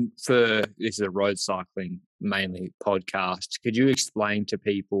 Yeah, and this is a road cycling mainly podcast. Could you explain to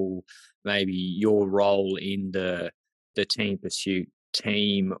people maybe your role in the team pursuit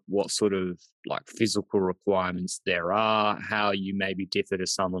team, what sort of physical requirements there are, how you maybe differ to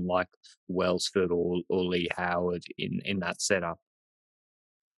someone like Welsford or Lee Howard in that setup?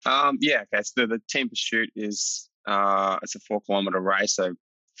 Okay. So the team pursuit is it's a 4-kilometer race, so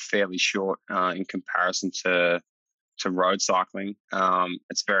fairly short in comparison to road cycling.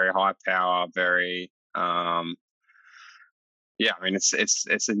 It's very high power, very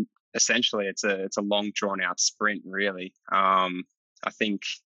it's essentially it's a long drawn out sprint, really. I think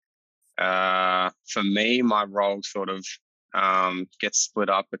for me, my role sort of gets split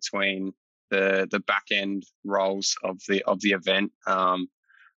up between the back end roles of the event.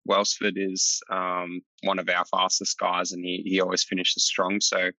 Welsford is one of our fastest guys, and he always finishes strong.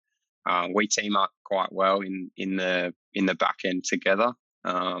 So we team up quite well in the back end together.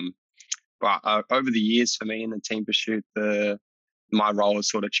 But over the years, for me in the team pursuit, my role has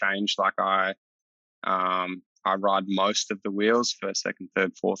sort of changed. Like I ride most of the wheels, first, second,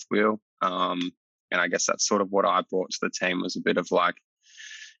 third, fourth wheel. And I guess that's sort of what I brought to the team, was a bit of like,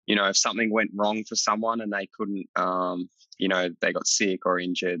 if something went wrong for someone and they couldn't, they got sick or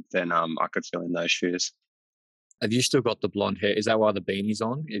injured, then I could fill in those shoes. Have you still got the blonde hair? Is that why the beanie's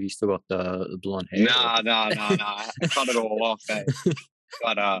on? Have you still got the blonde hair? No. I cut it all off, eh?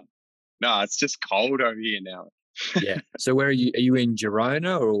 But no, it's just cold over here now. Yeah. So where are you? Are you in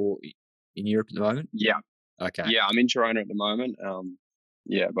Girona or in Europe at the moment? Yeah. Okay. Yeah, I'm in Girona at the moment.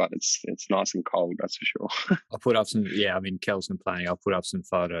 Yeah, but it's nice and cold, that's for sure. I'll put up some. Yeah, I mean, Kel's complaining. I'll put up some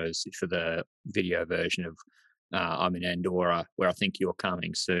photos for the video version of. I'm in Andorra, where I think you're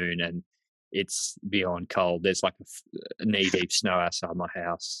coming soon, and it's beyond cold. There's like a knee-deep snow outside my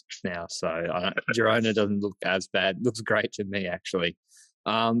house now, so Girona doesn't look as bad. It looks great to me, actually.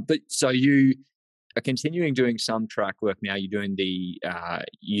 But so you are continuing doing some track work now. You're doing the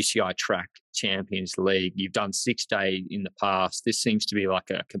UCI Track Champions League. You've done 6-day in the past. This seems to be like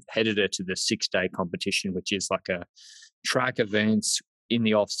a competitor to the 6-day competition, which is like a track events in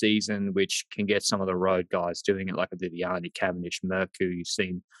the off season, which can get some of the road guys doing it, like the Viviani, Cavendish, Mercu you've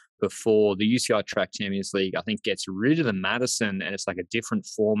seen before. The UCI Track Champions League, I think, gets rid of the Madison, and it's like a different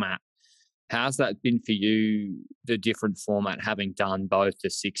format. How's that been for you, the different format, having done both the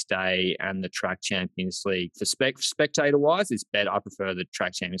 6-day and the Track Champions League? For spectator-wise, it's better. I prefer the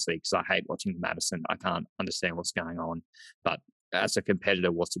Track Champions League because I hate watching the Madison. I can't understand what's going on. But as a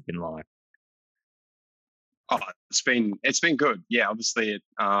competitor, what's it been like? Oh, it's been good. Yeah, obviously it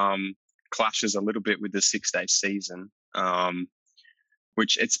clashes a little bit with the 6-day season,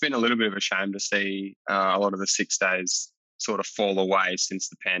 which it's been a little bit of a shame to see a lot of the 6 days sort of fall away since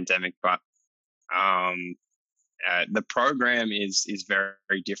the pandemic. But the program is very,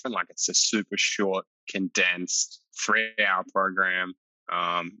 very different. Like, it's a super short, condensed 3-hour program.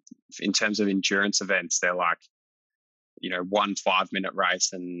 In terms of endurance events, they're like, 1 5-minute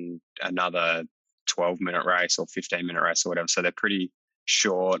race and another 12-minute race or 15-minute race or whatever. So they're pretty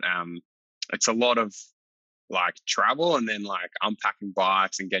short. It's a lot of like travel and then like unpacking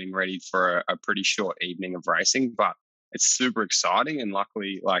bikes and getting ready for a pretty short evening of racing. But it's super exciting, and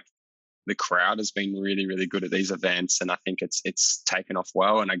luckily, like, the crowd has been really, really good at these events, and I think it's taken off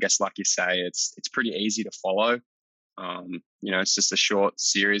well. And I guess, like you say, it's pretty easy to follow. It's just a short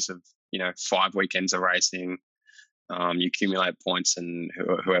series of 5 weekends of racing. You accumulate points, and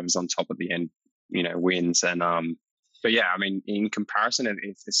whoever's on top at the end, wins. And but yeah, I mean, in comparison,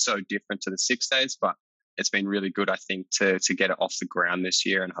 it's so different to the 6 days, but it's been really good, I think, to get it off the ground this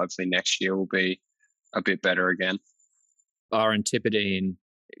year, and hopefully next year will be a bit better again. Our Antipodean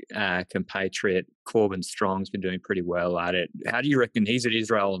compatriot Corbin Strong's been doing pretty well at it. How do you reckon? He's at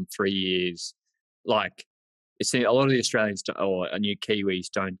Israel in 3 years. Like, it's a lot of the Australians or new Kiwis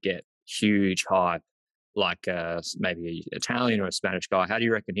don't get huge hype like maybe an Italian or a Spanish guy. How do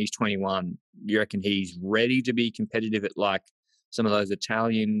you reckon? He's 21. You reckon he's ready to be competitive at like some of those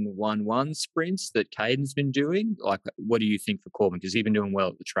Italian 1-1 sprints that Caden's been doing? Like, what do you think for Corbin? Because he's been doing well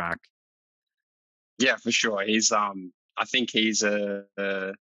at the track. Yeah, for sure. He's I think he's an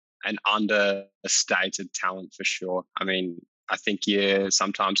understated talent for sure. I mean, I think you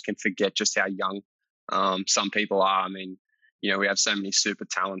sometimes can forget just how young some people are. I mean, we have so many super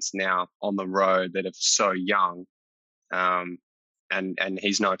talents now on the road that are so young, and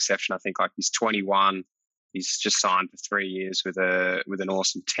he's no exception. I think, like, he's 21. He's just signed for 3 years with an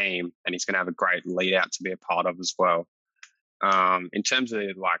awesome team, and he's going to have a great lead out to be a part of as well. In terms of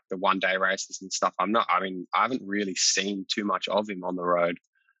like the 1-day races and stuff, I haven't really seen too much of him on the road.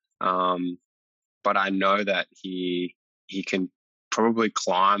 But I know that he can probably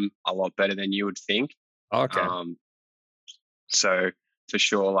climb a lot better than you would think. Okay. So for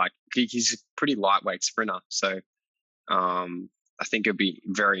sure, like, he's a pretty lightweight sprinter. So I think it'd be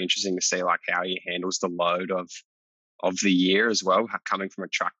very interesting to see like how he handles the load of the year as well. Coming from a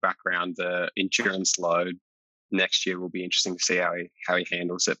track background, the endurance load next year will be interesting to see how he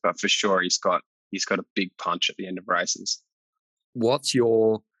handles it. But for sure, he's got a big punch at the end of races. What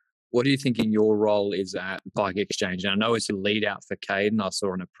do you think in your role is at Bike Exchange? And I know it's a lead out for Caden. I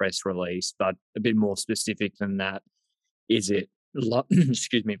saw in a press release, but a bit more specific than that. Is it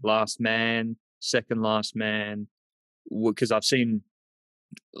excuse me, last man, second last man, because I've seen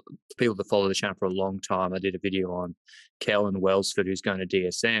people that follow the channel for a long time. I did a video on Kellen Welsford, who's going to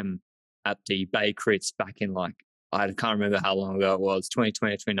DSM at the Bay Crits back in I can't remember how long ago it was,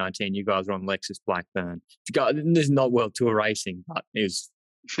 2020, 2019. You guys were on Lexus Blackburn. This is not World Tour racing, but there's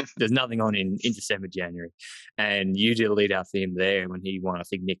nothing on in December, January. And you did a lead out for him there when he won. I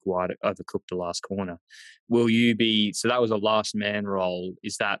think Nick White overcooked the last corner. Will you be, so that was a last man role.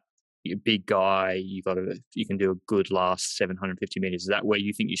 Is that a big guy? You can do a good last 750 meters. Is that where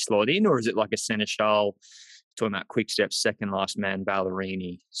you think you slot in, or is it like a Seneschal, talking about quick step, second last man,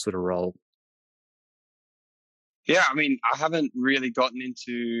 Ballerini sort of role? Yeah, I mean, I haven't really gotten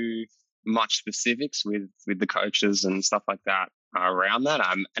into much specifics with the coaches and stuff like that around that.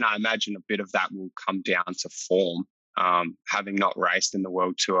 And I imagine a bit of that will come down to form. Having not raced in the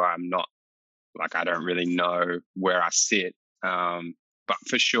World Tour, I'm not I don't really know where I sit. But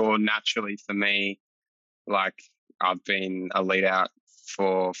for sure, naturally for me, I've been a lead out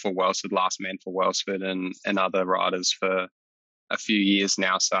for Welsford, last man for Welsford and other riders for a few years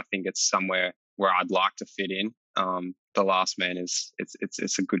now. So I think it's somewhere where I'd like to fit in. The last man it's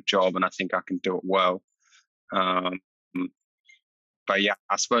a good job, and I think I can do it well. But yeah,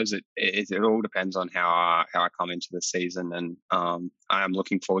 I suppose it all depends on how I come into the season, and I am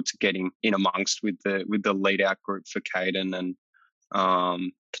looking forward to getting in amongst with the lead out group for Caden and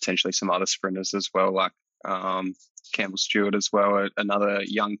potentially some other sprinters as well, like Campbell Stewart as well, another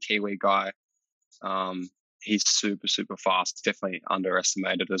young Kiwi guy. He's super, super fast, definitely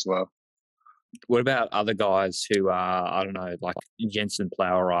underestimated as well. What about other guys who are, I don't know, like Jensen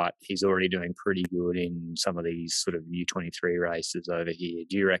Plowright? He's already doing pretty good in some of these sort of U23 races over here.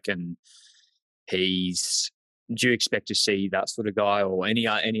 Do you reckon do you expect to see that sort of guy, or any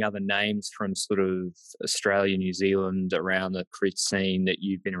other names from sort of Australia, New Zealand around the crit scene that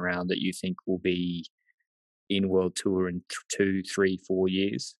you've been around that you think will be in World Tour in 2, 3, 4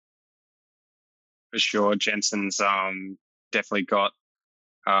 years? For sure, Jensen's definitely got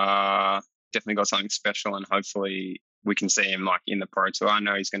something special, and hopefully we can see him in the Pro Tour. I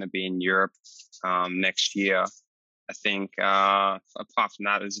know he's going to be in Europe next year. I think apart from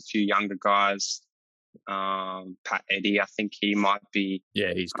that, there's a few younger guys. Pat Eddy, I think he might be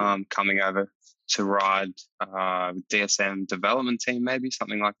he's coming over to ride DSM development team, maybe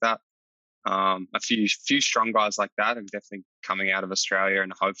something like that. A few strong guys like that are definitely coming out of Australia,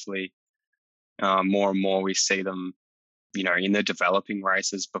 and hopefully more and more we see them, in the developing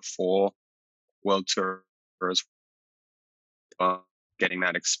races before World Tour as well, getting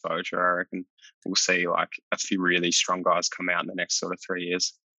that exposure. I reckon we'll see a few really strong guys come out in the next sort of 3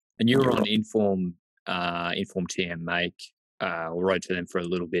 years. And you were on Inform TM Make, or rode for them for a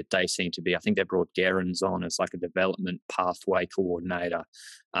little bit. They seem to be, I think they brought Gerrans on as like a development pathway coordinator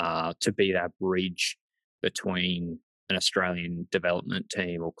to be that bridge between an Australian development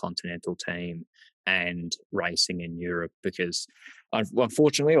team or continental team and racing in Europe, because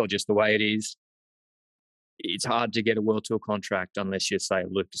unfortunately, or just the way it is, it's hard to get a World Tour contract unless you say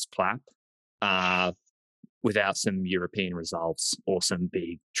Lucas Plapp without some European results or some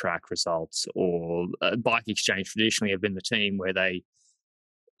big track results. Or Bike Exchange traditionally have been the team where they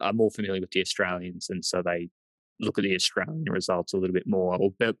are more familiar with the Australians, and so they look at the Australian results a little bit more.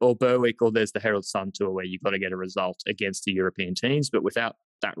 Or Berwick, or there's the Herald Sun Tour where you've got to get a result against the European teams. But without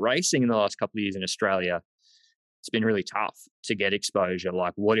that racing in the last couple of years in Australia, it's been really tough to get exposure.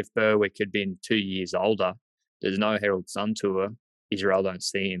 What if Berwick had been 2 years older? There's no Herald Sun Tour. Israel don't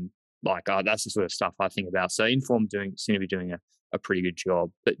see him. That's the sort of stuff I think about. So Inform seem to be doing a pretty good job.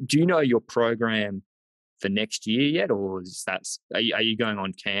 But do you know your program for next year yet, or are you going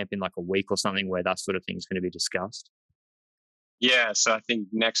on camp in a week or something where that sort of thing is going to be discussed? Yeah, so I think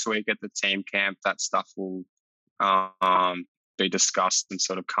next week at the team camp, that stuff will be discussed and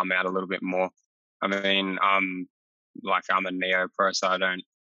sort of come out a little bit more. I mean, I'm a neo pro, so I don't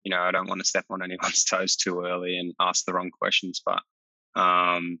want to step on anyone's toes too early and ask the wrong questions. But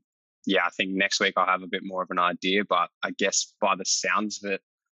I think next week I'll have a bit more of an idea. But I guess by the sounds of it,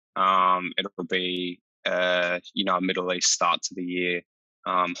 it'll be a Middle East start to the year.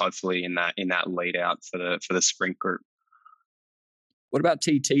 Hopefully in that lead out for the sprint group. What about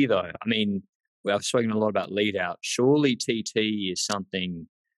TT though? I mean, I've spoken a lot about lead out. Surely TT is something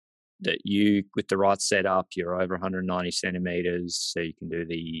that you, with the right setup, you're over 190 centimeters, so you can do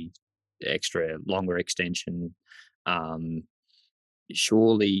the extra longer extension.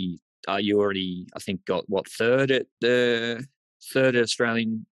 Surely, you already, I think, got third at the third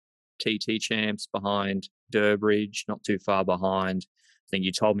Australian TT champs behind Durbridge, not too far behind. I think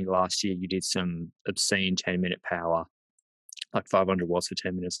you told me last year you did some obscene 10-minute power like 500 watts for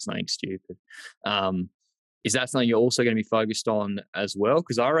 10 minutes or something stupid. Is that something you're also going to be focused on as well?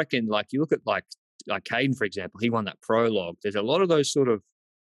 Because I reckon, like, you look at like Caden, for example, he won that prologue. There's a lot of those sort of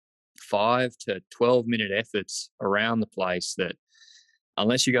 5 to 12-minute efforts around the place that,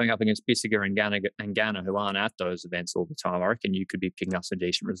 unless you're going up against Bissiger and Ganna, who aren't at those events all the time, I reckon you could be picking up some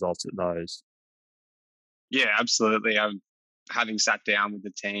decent results at those. Yeah, absolutely. Having sat down with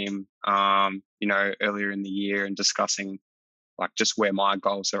the team, earlier in the year and discussing like just where my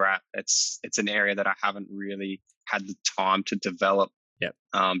goals are at. It's an area that I haven't really had the time to develop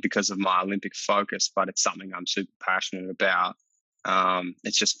because of my Olympic focus, but it's something I'm super passionate about.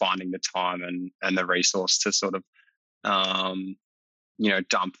 It's just finding the time and the resource to sort of,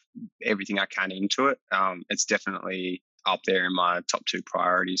 dump everything I can into it. It's definitely up there in my top 2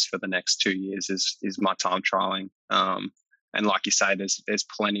 priorities for the next 2 years is my time trialing. And like you say, there's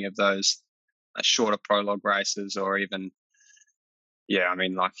plenty of those shorter prologue races, or even,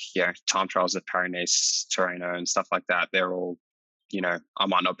 time trials at Paris-Nice, Torino and stuff like that. They're all, I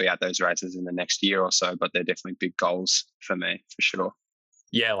might not be at those races in the next year or so, but they're definitely big goals for me, for sure.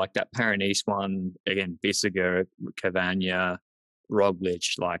 Yeah, like that Paris-Nice one, again, Bissiger, Cavagna, Roglic,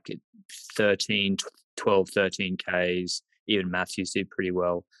 like 13 Ks. Even Matthews did pretty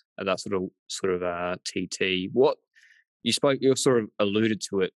well at that sort of TT. What you sort of alluded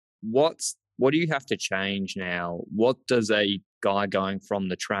to it. What do you have to change now? What does a guy going from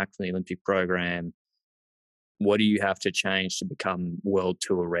the track from the Olympic program, what do you have to change to become World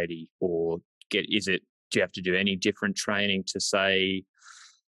Tour ready? Or do you have to do any different training to, say,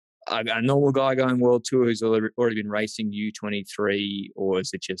 a normal guy going World Tour who's already been racing U23, or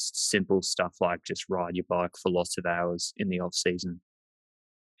is it just simple stuff like just ride your bike for lots of hours in the off season?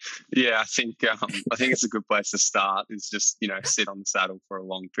 Yeah, I think it's a good place to start. Is just sit on the saddle for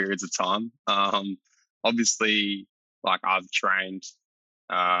long periods of time. Obviously, like I've trained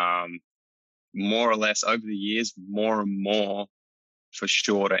more or less over the years, more and more for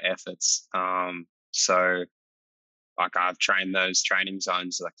shorter efforts. So like I've trained those training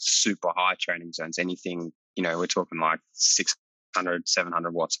zones, like super high training zones, anything, we're talking like 600,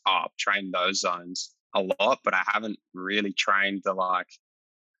 700 watts up, trained those zones a lot, but I haven't really trained the like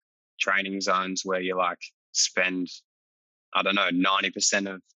training zones where you like spend, I don't know,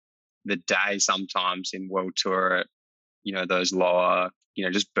 90% of the day sometimes in World Tour at, those lower,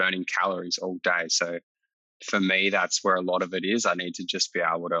 just burning calories all day. So for me, that's where a lot of it is. I need to just be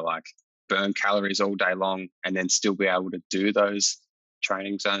able to like burn calories all day long and then still be able to do those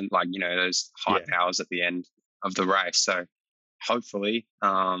training zones, like, those high powers at the end of the race. So hopefully,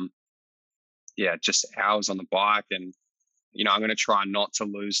 just hours on the bike, and, I'm going to try not to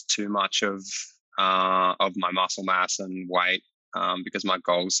lose too much of my muscle mass and weight, because my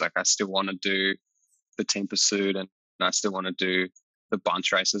goals, like I still want to do the Team Pursuit, and I still want to do the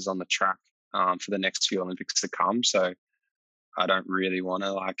bunch races on the track for the next few Olympics to come. So I don't really want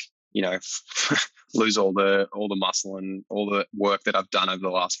to lose all the muscle and all the work that I've done over the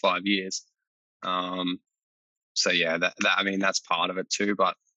last 5 years. So yeah, that I mean, that's part of it too,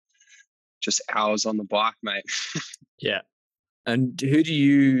 but just hours on the bike, mate. Yeah. And who do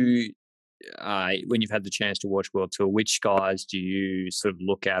you, when you've had the chance to watch World Tour, which guys do you sort of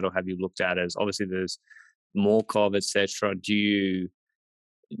look at, or have you looked at as, obviously there's Morkov, etc. Do you,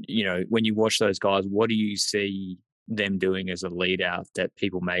 when you watch those guys, what do you see them doing as a lead out that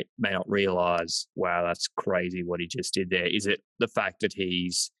people may not realize, wow, that's crazy what he just did there? Is it the fact that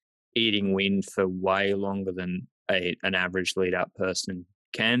he's eating wind for way longer than an average lead out person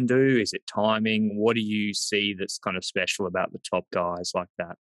can do? Is it timing? What do you see that's kind of special about the top guys like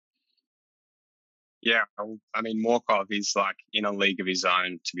that? Yeah, I mean, Morkov is like in a league of his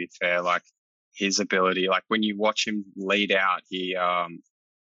own, to be fair. Like his ability, like when you watch him lead out,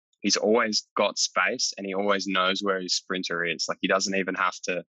 he's always got space and he always knows where his sprinter is. Like he doesn't even have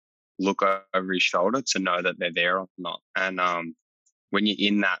to look over his shoulder to know that they're there or not. And when you're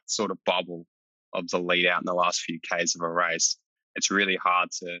in that sort of bubble of the lead out in the last few Ks of a race, it's really hard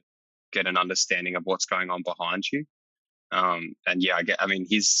to get an understanding of what's going on behind you. And yeah,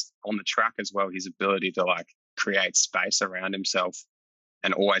 he's on the track as well. His ability to like create space around himself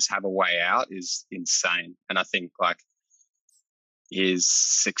and always have a way out is insane. And I think like his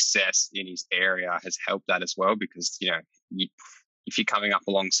success in his area has helped that as well, because, if you're coming up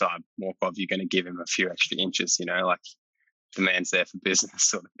alongside Morkov, you're going to give him a few extra inches, like the man's there for business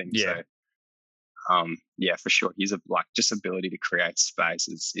sort of thing. Yeah. So, yeah, for sure. His just ability to create space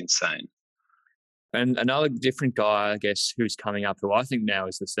is insane. And another different guy, I guess, who's coming up, who I think now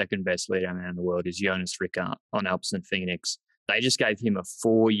is the second best leader man in the world, is Jonas Rickard on Alpecin Phoenix. they just gave him a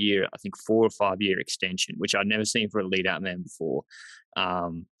 4-year, I think 4 or 5 year extension, which I'd never seen for a lead out man before.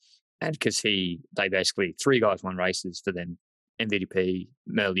 And because they basically 3 guys won races for them: MVP,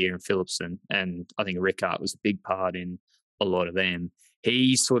 Merlier, and Philipsen, and I think Rickard was a big part in a lot of them.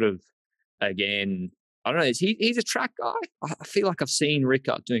 He's sort of, again, I don't know, he's a track guy. I feel like I've seen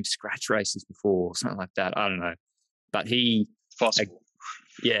Rickard doing scratch races before or something like that. I don't know. But he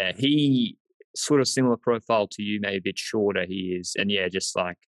sort of similar profile to you, maybe a bit shorter he is. And yeah, just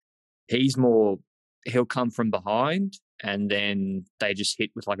like he's more, he'll come from behind and then they just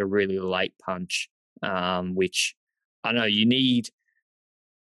hit with like a really late punch, which I know you need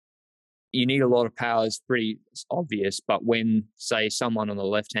a lot of power. It's pretty obvious, but when, say, someone on the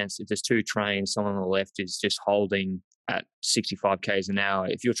left hand, if there's 2 trains, someone on the left is just holding at 65 k's an hour,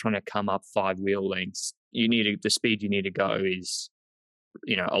 if you're trying to come up 5 wheel lengths, the speed you need to go is,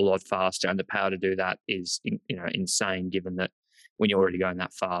 a lot faster, and the power to do that is, insane. Given that when you're already going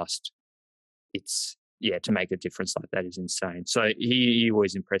that fast, it's to make a difference like that is insane. So he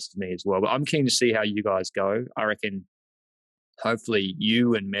always impresses me as well. But I'm keen to see how you guys go. I reckon hopefully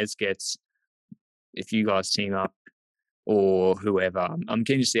you and Mezgets, if you guys team up or whoever, I'm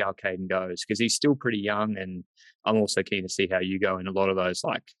keen to see how Caden goes because he's still pretty young, and I'm also keen to see how you go in a lot of those.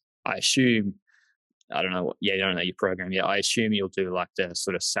 Like, I assume, I don't know, you don't know your program yet. I assume you'll do like the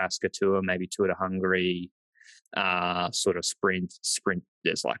sort of Saska Tour, maybe Tour de Hungary, sort of sprint.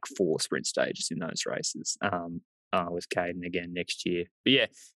 There's like 4 sprint stages in those races with Caden again next year. But yeah,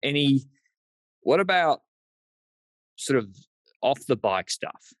 what about sort of off the bike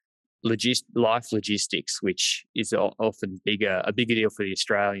stuff, life logistics, which is often a bigger deal for the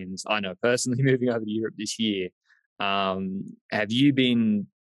Australians. I know personally, moving over to Europe this year, have you been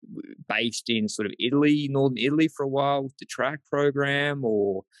based in sort of northern Italy for a while with the track program,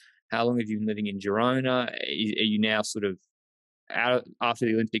 or how long have you been living in Girona? Are you now sort of out after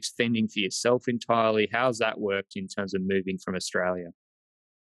the Olympics fending for yourself entirely? How's that worked in terms of moving from Australia?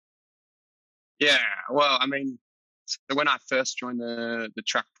 Yeah, well, I mean, so when I first joined the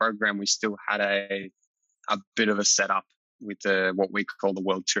track program, we still had a bit of a setup with what we call the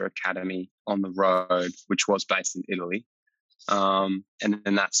World Tour Academy on the road, which was based in Italy. And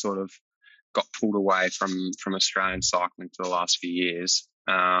then that sort of got pulled away from Australian cycling for the last few years.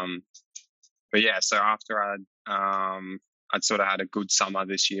 But yeah, so after I'd sort of had a good summer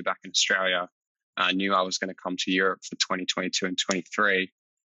this year back in Australia, I knew I was going to come to Europe for 2022 and 23.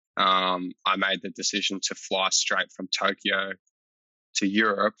 I made the decision to fly straight from Tokyo to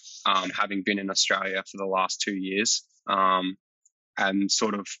Europe, having been in Australia for the last 2 years, and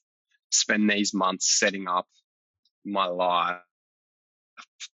sort of spend these months setting up my life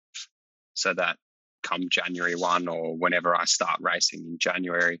so that come January 1 or whenever I start racing in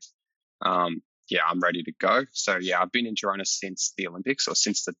January, I'm ready to go. So yeah, I've been in Girona since the Olympics, or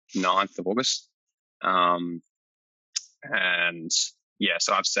since the 9th of August. And yeah,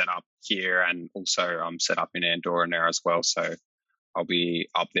 so I've set up here, and also I'm set up in Andorra now as well. So I'll be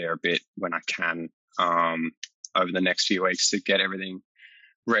up there a bit when I can over the next few weeks to get everything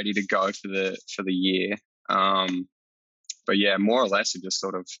ready to go for the year. But yeah, more or less we're just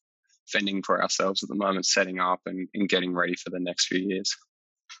sort of fending for ourselves at the moment, setting up and getting ready for the next few years.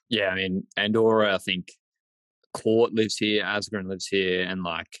 Yeah, I mean, Andorra, I think Court lives here, Asgreen lives here, and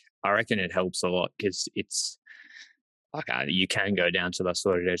like I reckon it helps a lot because it's like you can go down to La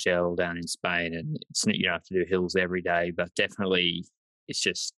Sorda de Gel down in Spain, and you don't have to do hills every day, but definitely it's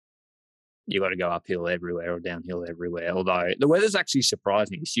just you got to go uphill everywhere or downhill everywhere. Although the weather's actually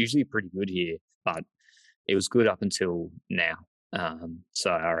surprising; it's usually pretty good here, but it was good up until now.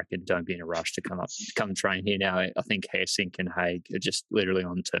 So I reckon don't be in a rush to come train here now. I think Helsinki and Hague are just literally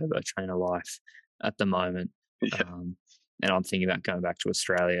on turbo trainer life at the moment. Yeah. And I'm thinking about going back to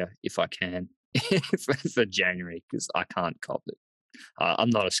Australia if I can for January because I can't cop it. I'm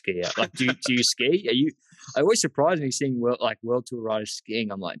not a skier. Like, do you ski? I always surprise me seeing world tour riders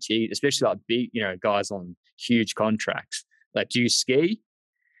skiing. I'm like, gee, especially like big, guys on huge contracts. Like, do you ski?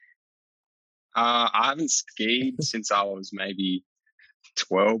 I haven't skied since I was maybe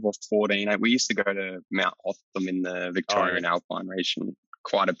 12 or 14. We used to go to Mount Hotham in the Victorian Alpine region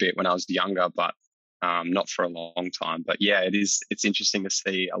quite a bit when I was younger, but not for a long time. But yeah, it's interesting to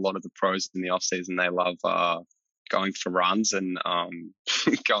see a lot of the pros in the off season. They love going for runs and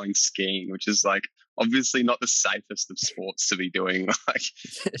going skiing, which is like obviously not the safest of sports to be doing like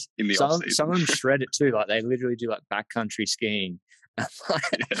in the off season. Some of them shred it too. Like they literally do like backcountry skiing.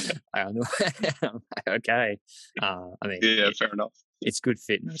 Okay. I mean, fair enough. It's good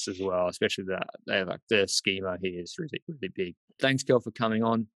fitness as well, especially the schema here is really, really big. Thanks, Kel, for coming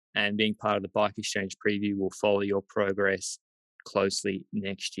on and being part of the Bike Exchange preview. We'll follow your progress closely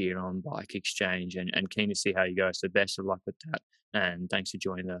next year on Bike Exchange, and keen to see how you go. So best of luck with that. And thanks for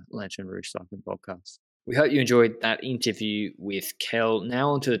joining the Lanterne Rouge Cycling Podcast. We hope you enjoyed that interview with Kel.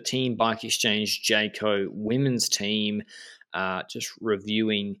 Now onto the Team Bike Exchange Jayco women's team, just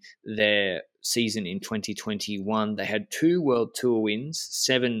reviewing their season in 2021. They had 2 World Tour wins,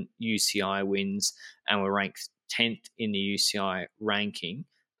 7 UCI wins, and were ranked 10th in the UCI ranking.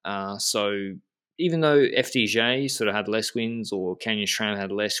 So even though FDJ sort of had less wins, or Canyon SRAM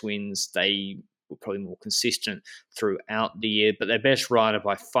had less wins, they were probably more consistent throughout the year. But their best rider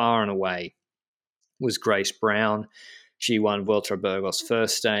by far and away was Grace Brown. She won Vuelta a Burgos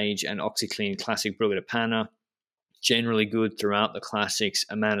first stage and OxyClean Classic Brugge de Pana. Generally good throughout the classics.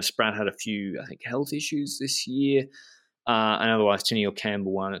 Amanda Spratt had a few, I think, health issues this year. And otherwise, Tennille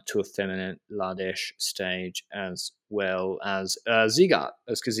Campbell won at Tour Feminine L'Ardèche stage, as well as Ziegart,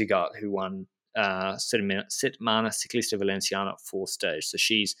 who won Setmana Ciclista Valenciana 4th stage. So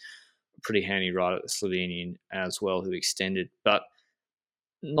she's a pretty handy rider at the Slovenian as well, who extended. But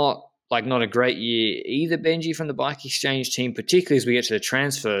not a great year either, Benji, from the Bike Exchange team, particularly as we get to the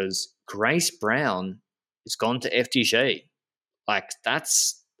transfers. Grace Brown has gone to FDJ. That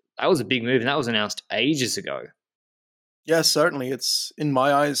was a big move, and that was announced ages ago. Yes, certainly. It's, in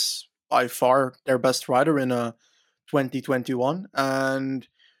my eyes, by far their best rider in 2021. And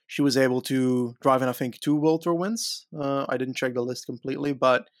she was able to drive in, I think, 2 World Tour wins. I didn't check the list completely,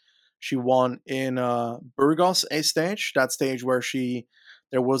 but she won in Burgos A stage, that stage where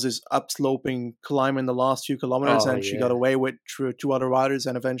there was this upsloping climb in the last few kilometers, and she got away with 2 other riders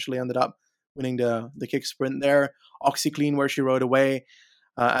and eventually ended up winning the kick sprint there. OxyClean, where she rode away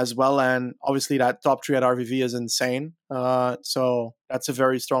as well, and obviously that top 3 at RVV is insane. So that's a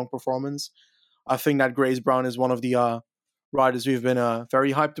very strong performance. I think that Grace Brown is one of the riders we've been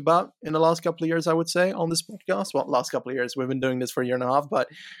very hyped about in the last couple of years, I would say, on this podcast. Well, last couple of years. We've been doing this for a year and a half, but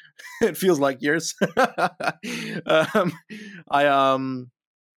it feels like years.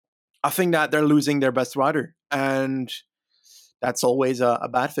 I think that they're losing their best rider, and that's always a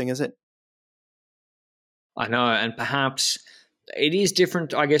bad thing, is it? I know, and perhaps it is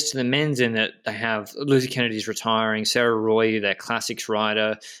different, I guess, to the men's in that they have Lucy Kennedy's retiring, Sarah Roy, their classics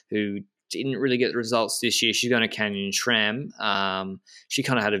rider, who didn't really get the results this year. She's going to Canyon SRAM. She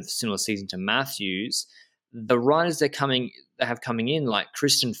kind of had a similar season to Matthews. The riders they have coming in, like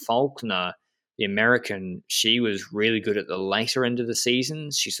Kristen Faulkner, the American, she was really good at the later end of the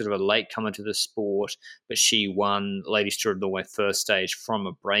season. She's sort of a late comer to the sport, but she won Ladies Tour of Norway first stage from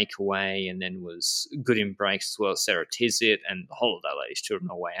a breakaway, and then was good in breaks as well. Sarah Tizet and the whole of that Ladies Tour of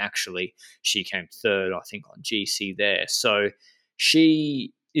Norway, actually, she came 3rd, I think, on GC there. So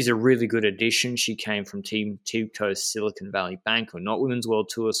she is a really good addition. She came from Team Coast Silicon Valley Bank, or not Women's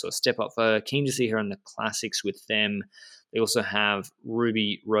World Tour, so a step up for her. Keen to see her in the classics with them. They also have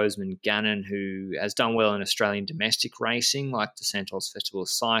Ruby Roseman Gannon, who has done well in Australian domestic racing, like the Santos Festival of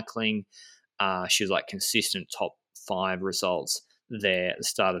Cycling. She was consistent top 5 results there at the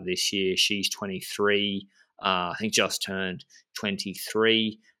start of this year. She's 23, I think just turned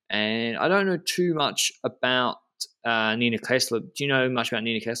 23. And I don't know too much about Nina Kessler. Do you know much about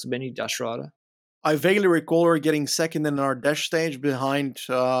Nina Kessler, Benny, Dutch rider? I vaguely recall her getting second in our Ardèche stage behind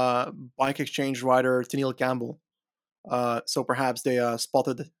Bike Exchange rider Tennille Campbell. So perhaps they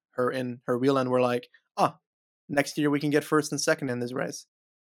spotted her in her wheel and were like, next year we can get first and second in this race.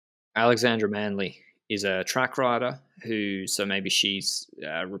 Alexandra Manley is a track rider so maybe she's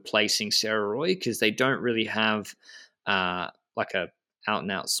replacing Sarah Roy, because they don't really have a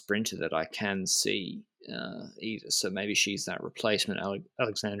out-and-out sprinter that I can see either. So maybe she's that replacement.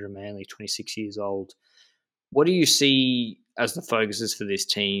 Alexandra Manley, 26 years old. What do you see as the focuses for this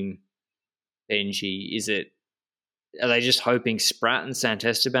team, Benji? Are they just hoping Spratt and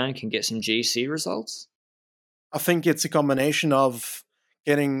Santesteban can get some GC results? I think it's a combination of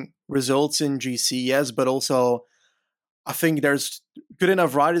getting results in GC, yes, but also I think there's good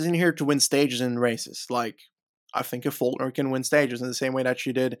enough riders in here to win stages in races. I think a Faulkner can win stages in the same way that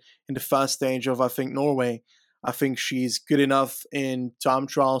she did in the first stage of, I think, Norway. I think she's good enough in time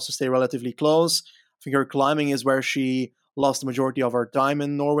trials to stay relatively close. I think her climbing is where she lost the majority of her time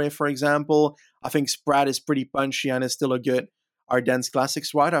in Norway, for example. I think Spratt is pretty punchy and is still a good Ardennes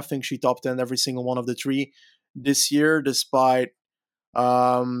Classics rider. I think she topped 10 every single one of the 3 this year, despite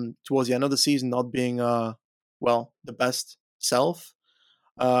towards the end of the season not being, the best self.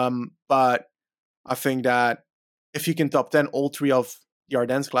 But I think that if you can top 10 all 3 of the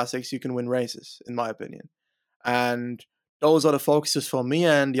Ardennes Classics, you can win races, in my opinion. And those are the focuses for me.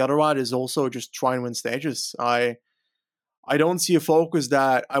 And the other ride is also just try and win stages. I don't see a focus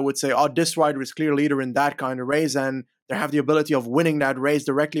that I would say, this rider is clear leader in that kind of race, and they have the ability of winning that race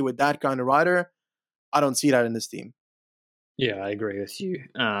directly with that kind of rider. I don't see that in this team. Yeah, I agree with you.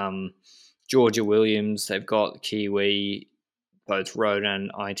 Georgia Williams, they've got Kiwi, both road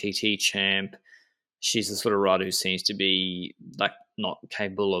and ITT champ. She's the sort of rider who seems to be like not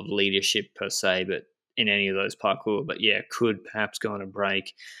capable of leadership per se, but in any of those parkour. But yeah, could perhaps go on a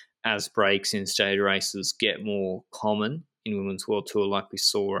break as breaks in stage races get more common in Women's World Tour, like we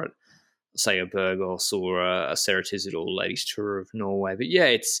saw at, say, a Burgos or a Sarah Tizidal Ladies Tour of Norway. But yeah,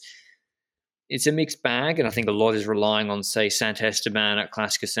 it's a mixed bag, and I think a lot is relying on, say, Sant Esteban at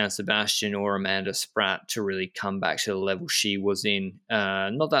Classica San Sebastian or Amanda Spratt to really come back to the level she was in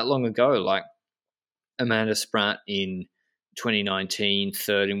not that long ago. Like Amanda Spratt in 2019,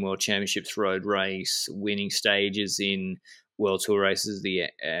 third in World Championships road race, winning stages in World Tour races, the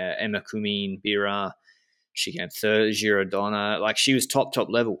Emma Kumeen Bira. She came third at Girodonna. Like, she was top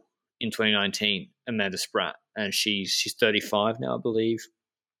level in 2019, Amanda Spratt, and she's 35 now, I believe.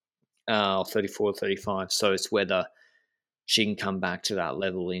 34, 35. So it's whether she can come back to that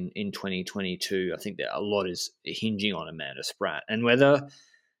level in 2022. I think that a lot is hinging on Amanda Spratt, and whether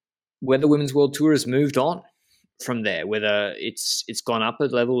Women's World Tour has moved on from there, whether it's gone up a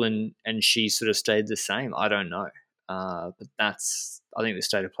level and she sort of stayed the same, I don't know. But that's, I think, the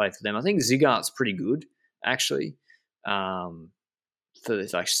state of play for them. I think Zigart's pretty good, actually. For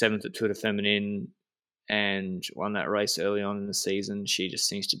this, like, 7th at Tour de Feminine, and won that race early on in the season. She just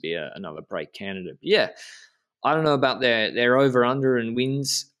seems to be another break candidate. But yeah, I don't know about their over under and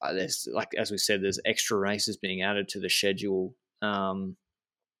wins. There's, like, as we said, there's extra races being added to the schedule for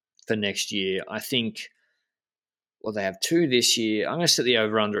next year. I think, well, they have 2 this year. I'm going to set the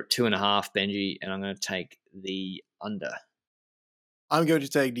over under at 2.5, Benji, and I'm going to take the under. I'm going to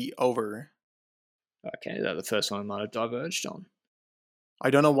take the over. Okay, that's the first one I might have diverged on.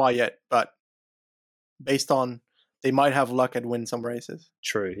 I don't know why yet, but based on, they might have luck at win some races.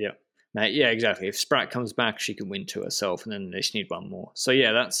 True, yeah. Mate, yeah, exactly. If Spratt comes back, she can win 2 herself, and then they just need one more. So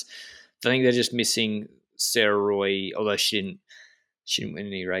yeah, I think they're just missing Sarah Roy, although she didn't win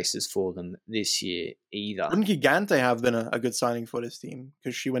any races for them this year either. Wouldn't Gigante have been a good signing for this team?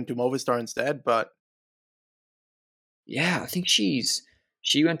 Because she went to Movistar instead, but... Yeah, I think she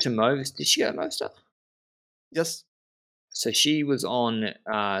went to Movistar. Did she go to Movistar? Yes. So she was on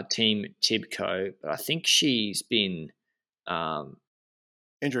Team Tibco, but I think she's been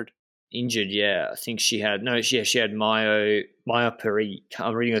injured. Yeah. I think she had Maya Peri.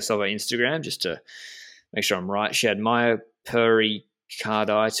 I'm reading this over Instagram just to make sure I'm right. She had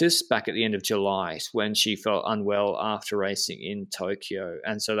myopericarditis back at the end of July when she felt unwell after racing in Tokyo,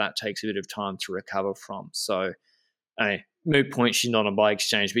 and so that takes a bit of time to recover from. So, moot point, she's not on Bike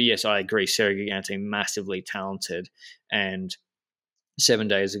Exchange, but yes, I agree. Sarah Gigante, massively talented, and 7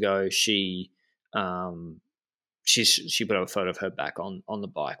 days ago she put up a photo of her back on the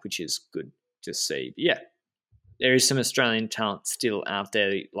bike, which is good to see. But yeah, there is some Australian talent still out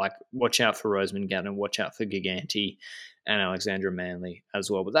there. Like, watch out for Rosamund Gannon, watch out for Gigante and Alexandra Manley as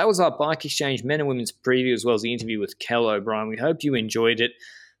well. But that was our Bike Exchange men and women's preview, as well as the interview with Kell O'Brien. We hope you enjoyed it.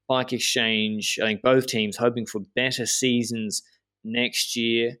 Bike Exchange, I think both teams hoping for better seasons next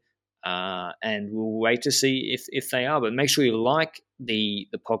year, and we'll wait to see if they are. But make sure you like the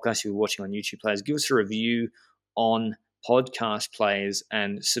podcast you're watching on YouTube players. Give us a review on podcast players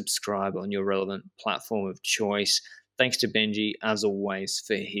and subscribe on your relevant platform of choice. Thanks to Benji, as always,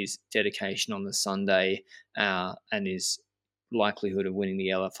 for his dedication on the Sunday and his likelihood of winning the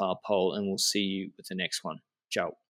LFR poll. And we'll see you with the next one. Ciao.